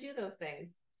 I'm gonna do those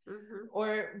things.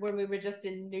 Or when we were just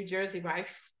in New Jersey, where I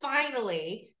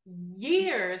finally,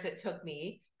 years it took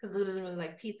me, because Lou doesn't really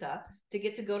like pizza, to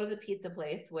get to go to the pizza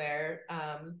place where,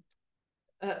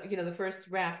 the first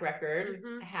rap record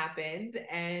happened,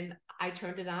 and I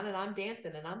turned it on and I'm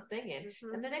dancing and I'm singing.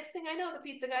 And the next thing I know, the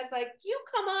pizza guy's like, you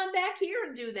come on back here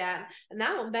and do that. And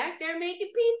now I'm back there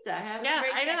making pizza. Having a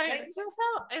great time.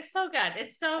 It's so good.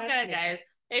 It's so good, guys.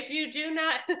 If you do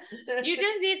not, you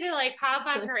just need to like hop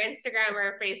on her Instagram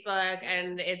or Facebook,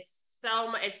 and it's so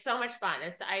much fun.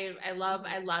 I love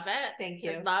it. Thank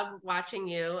you. I love watching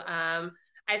you.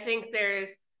 I think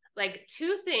there's like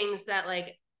two things that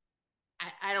like,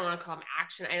 I don't want to call them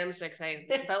action items because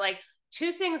but like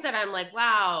two things that I'm like,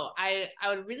 wow, I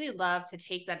would really love to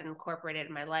take that and incorporate it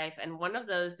in my life. And one of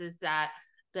those is that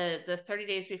the 30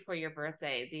 days before your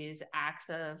birthday, these acts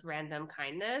of random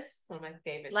kindness. One of my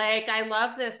favorite things. I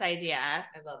love this idea.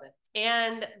 I love it.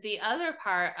 And the other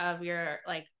part of your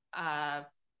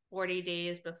 40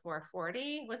 days before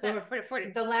 40, was that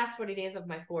 40? The last 40 days of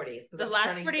my 40s. The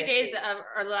last 40 days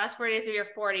the last 40 days of your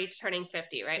 40 turning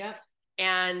 50, right? Yep.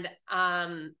 And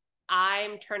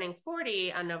I'm turning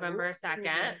 40 on November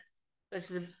 2nd,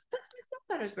 which is that's my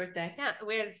stepdaughter's birthday. Yeah,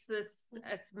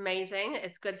 it's amazing.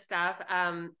 It's good stuff.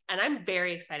 And I'm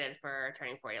very excited for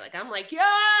turning 40. Like I'm like, yes!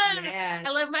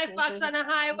 I live my fucks on a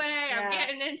highway. I'm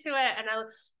getting into it.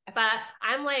 But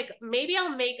I'm like, maybe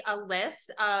I'll make a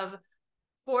list of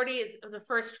the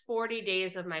first 40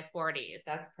 days of my 40s.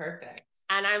 That's perfect.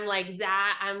 And I'm like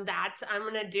I'm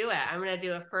gonna do it. I'm gonna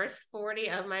do a first 40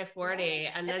 of my 40,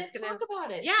 and that's gonna talk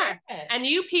about it. Yeah, share it. And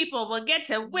you people will get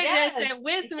to witness it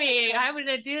with me. I'm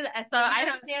gonna do that. So I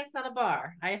don't dance on a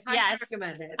bar. I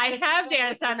recommend it. I have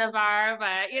danced on a bar,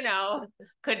 but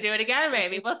could do it again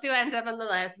maybe. We'll see what ends up on the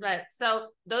list. But so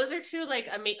those are two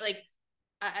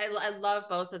I love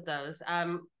both of those.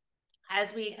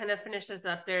 As we kind of finish this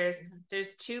up,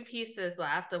 there's two pieces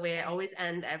left. The way I always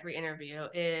end every interview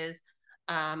is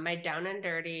my down and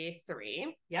dirty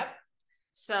 3. Yep.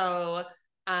 So,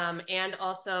 and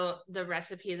also the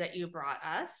recipe that you brought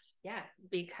us. Yeah.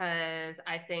 Because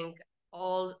I think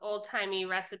old-timey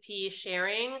recipe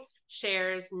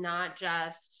shares not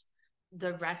just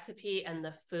the recipe and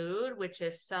the food, which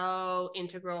is so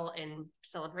integral in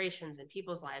celebrations and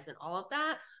people's lives and all of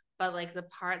that. But like the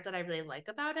part that I really like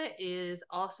about it is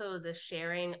also the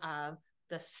sharing of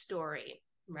the story,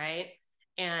 right?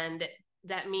 And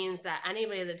that means that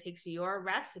anybody that takes your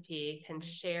recipe can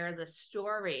share the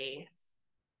story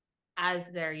as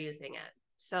they're using it.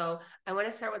 So I want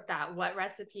to start with that. What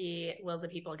recipe will the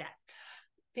people get?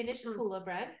 Finnish pula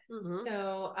bread.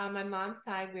 So on my mom's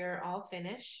side, we're all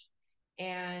Finnish.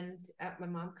 And my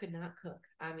mom could not cook.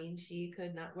 I mean, she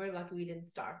could not. We're lucky we didn't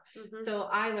starve. So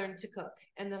I learned to cook,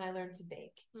 and then I learned to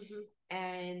bake.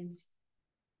 And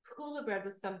pula bread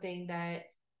was something that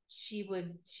she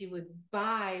would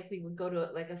buy if we would go to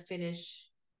like a Finnish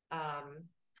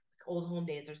old home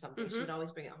days or something. She would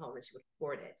always bring it home, and she would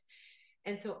hoard it.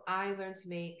 And so I learned to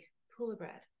make pula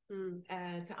bread.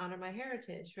 to honor my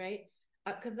heritage, right?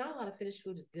 Because not a lot of Finnish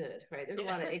food is good, right? There's a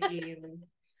lot of icky and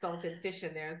salted fish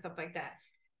in there and stuff like that.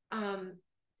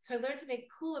 So I learned to make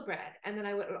pula bread, and then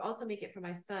I would also make it for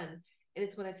my son, and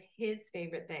it's one of his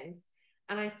favorite things.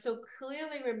 And I so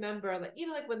clearly remember, like,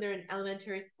 like when they're in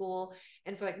elementary school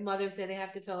and for like Mother's Day, they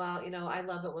have to fill out, I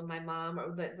love it when my mom,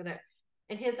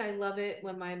 and his, I love it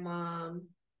when my mom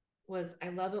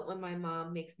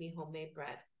makes me homemade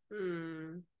bread.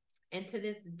 And to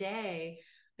this day,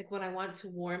 like when I want to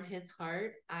warm his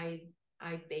heart, I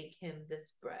bake him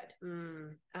this bread.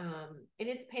 And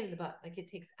it's a pain in the butt. Like it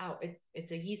takes out,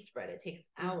 it's a yeast bread. It takes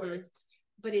hours,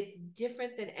 but it's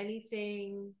different than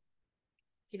anything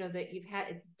that you've had.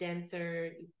 It's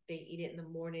denser. They eat it in the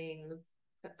mornings. It's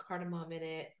got cardamom in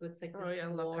it, so it's like this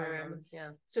warm. Yeah.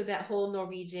 So that whole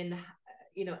Norwegian,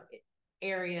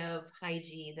 area of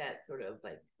hygiene, that sort of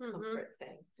like comfort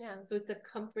thing. Yeah. So it's a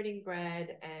comforting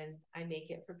bread, and I make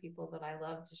it for people that I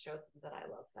love to show them that I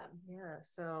love them. Yeah.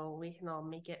 So we can all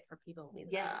make it for people we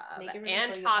love,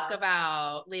 and talk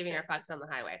about leaving our fucks on the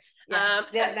highway. Yes.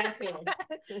 Yeah, that too.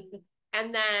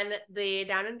 And then the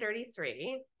Down and Dirty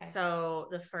 3. Okay. So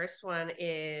the first one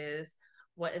is,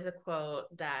 what is a quote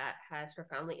that has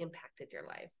profoundly impacted your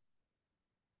life?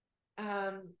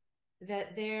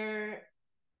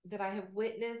 That I have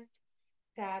witnessed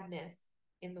sadness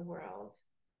in the world,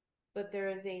 but there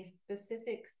is a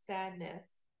specific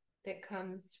sadness that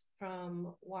comes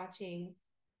from watching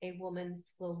a woman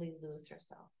slowly lose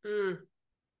herself.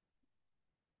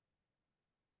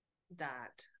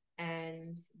 That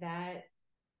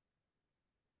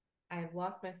I've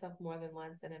lost myself more than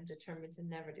once, and I'm determined to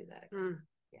never do that again.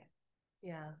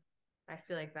 Yeah. I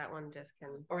feel like that one just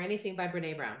can... Or anything by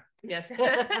Brene Brown. Yes.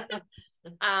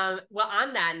 Well,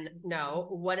 on that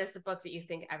note, what is the book that you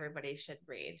think everybody should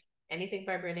read? Anything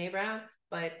by Brene Brown,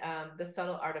 but The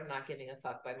Subtle Art of Not Giving a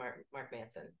Fuck by Mark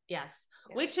Manson. Yes.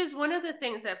 Which is one of the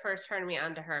things that first turned me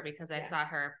on to her, because I saw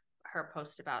her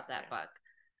post about that book.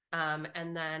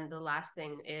 And then the last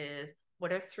thing is,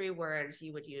 what are 3 words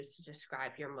you would use to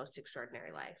describe your most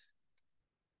extraordinary life?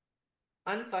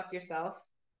 Unfuck yourself.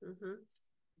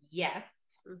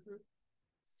 Yes.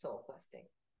 Soul questing.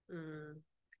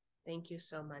 Thank you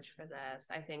so much for this.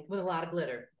 I think with a lot of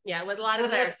glitter. Yeah, with a lot of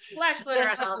glitter. Splash glitter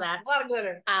and all that. A lot of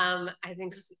glitter. I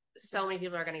think so many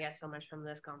people are going to get so much from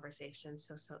this conversation.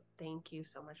 So thank you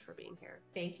so much for being here.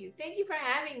 Thank you. Thank you for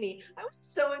having me. I was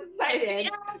so excited.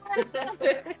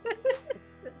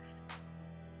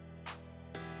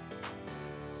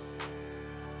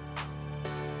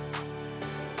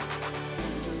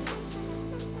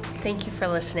 Thank you for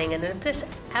listening. And if this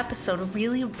episode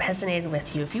really resonated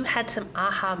with you, if you had some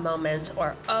aha moments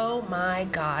or oh my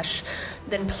gosh,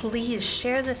 then please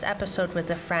share this episode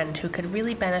with a friend who could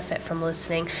really benefit from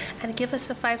listening, and give us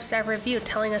a 5-star review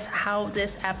telling us how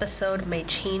this episode may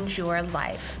change your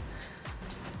life.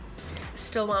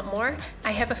 Still want more?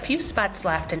 I have a few spots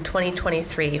left in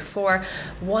 2023 for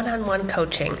one-on-one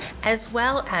coaching, as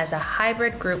well as a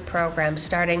hybrid group program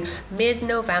starting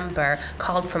mid-November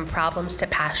called From Problems to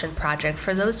Passion Project,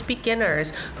 for those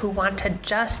beginners who want to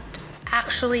just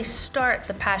actually start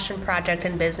the passion project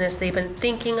in business they've been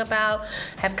thinking about,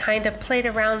 have kind of played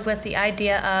around with the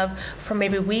idea of for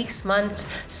maybe weeks, months,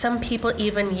 some people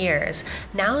even years.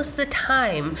 Now's the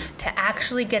time to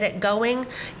actually get it going,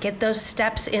 get those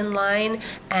steps in line,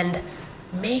 and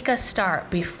make a start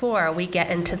before we get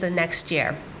into the next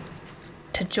year.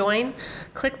 To join,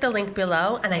 click the link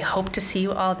below, and I hope to see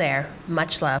you all there.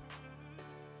 Much love.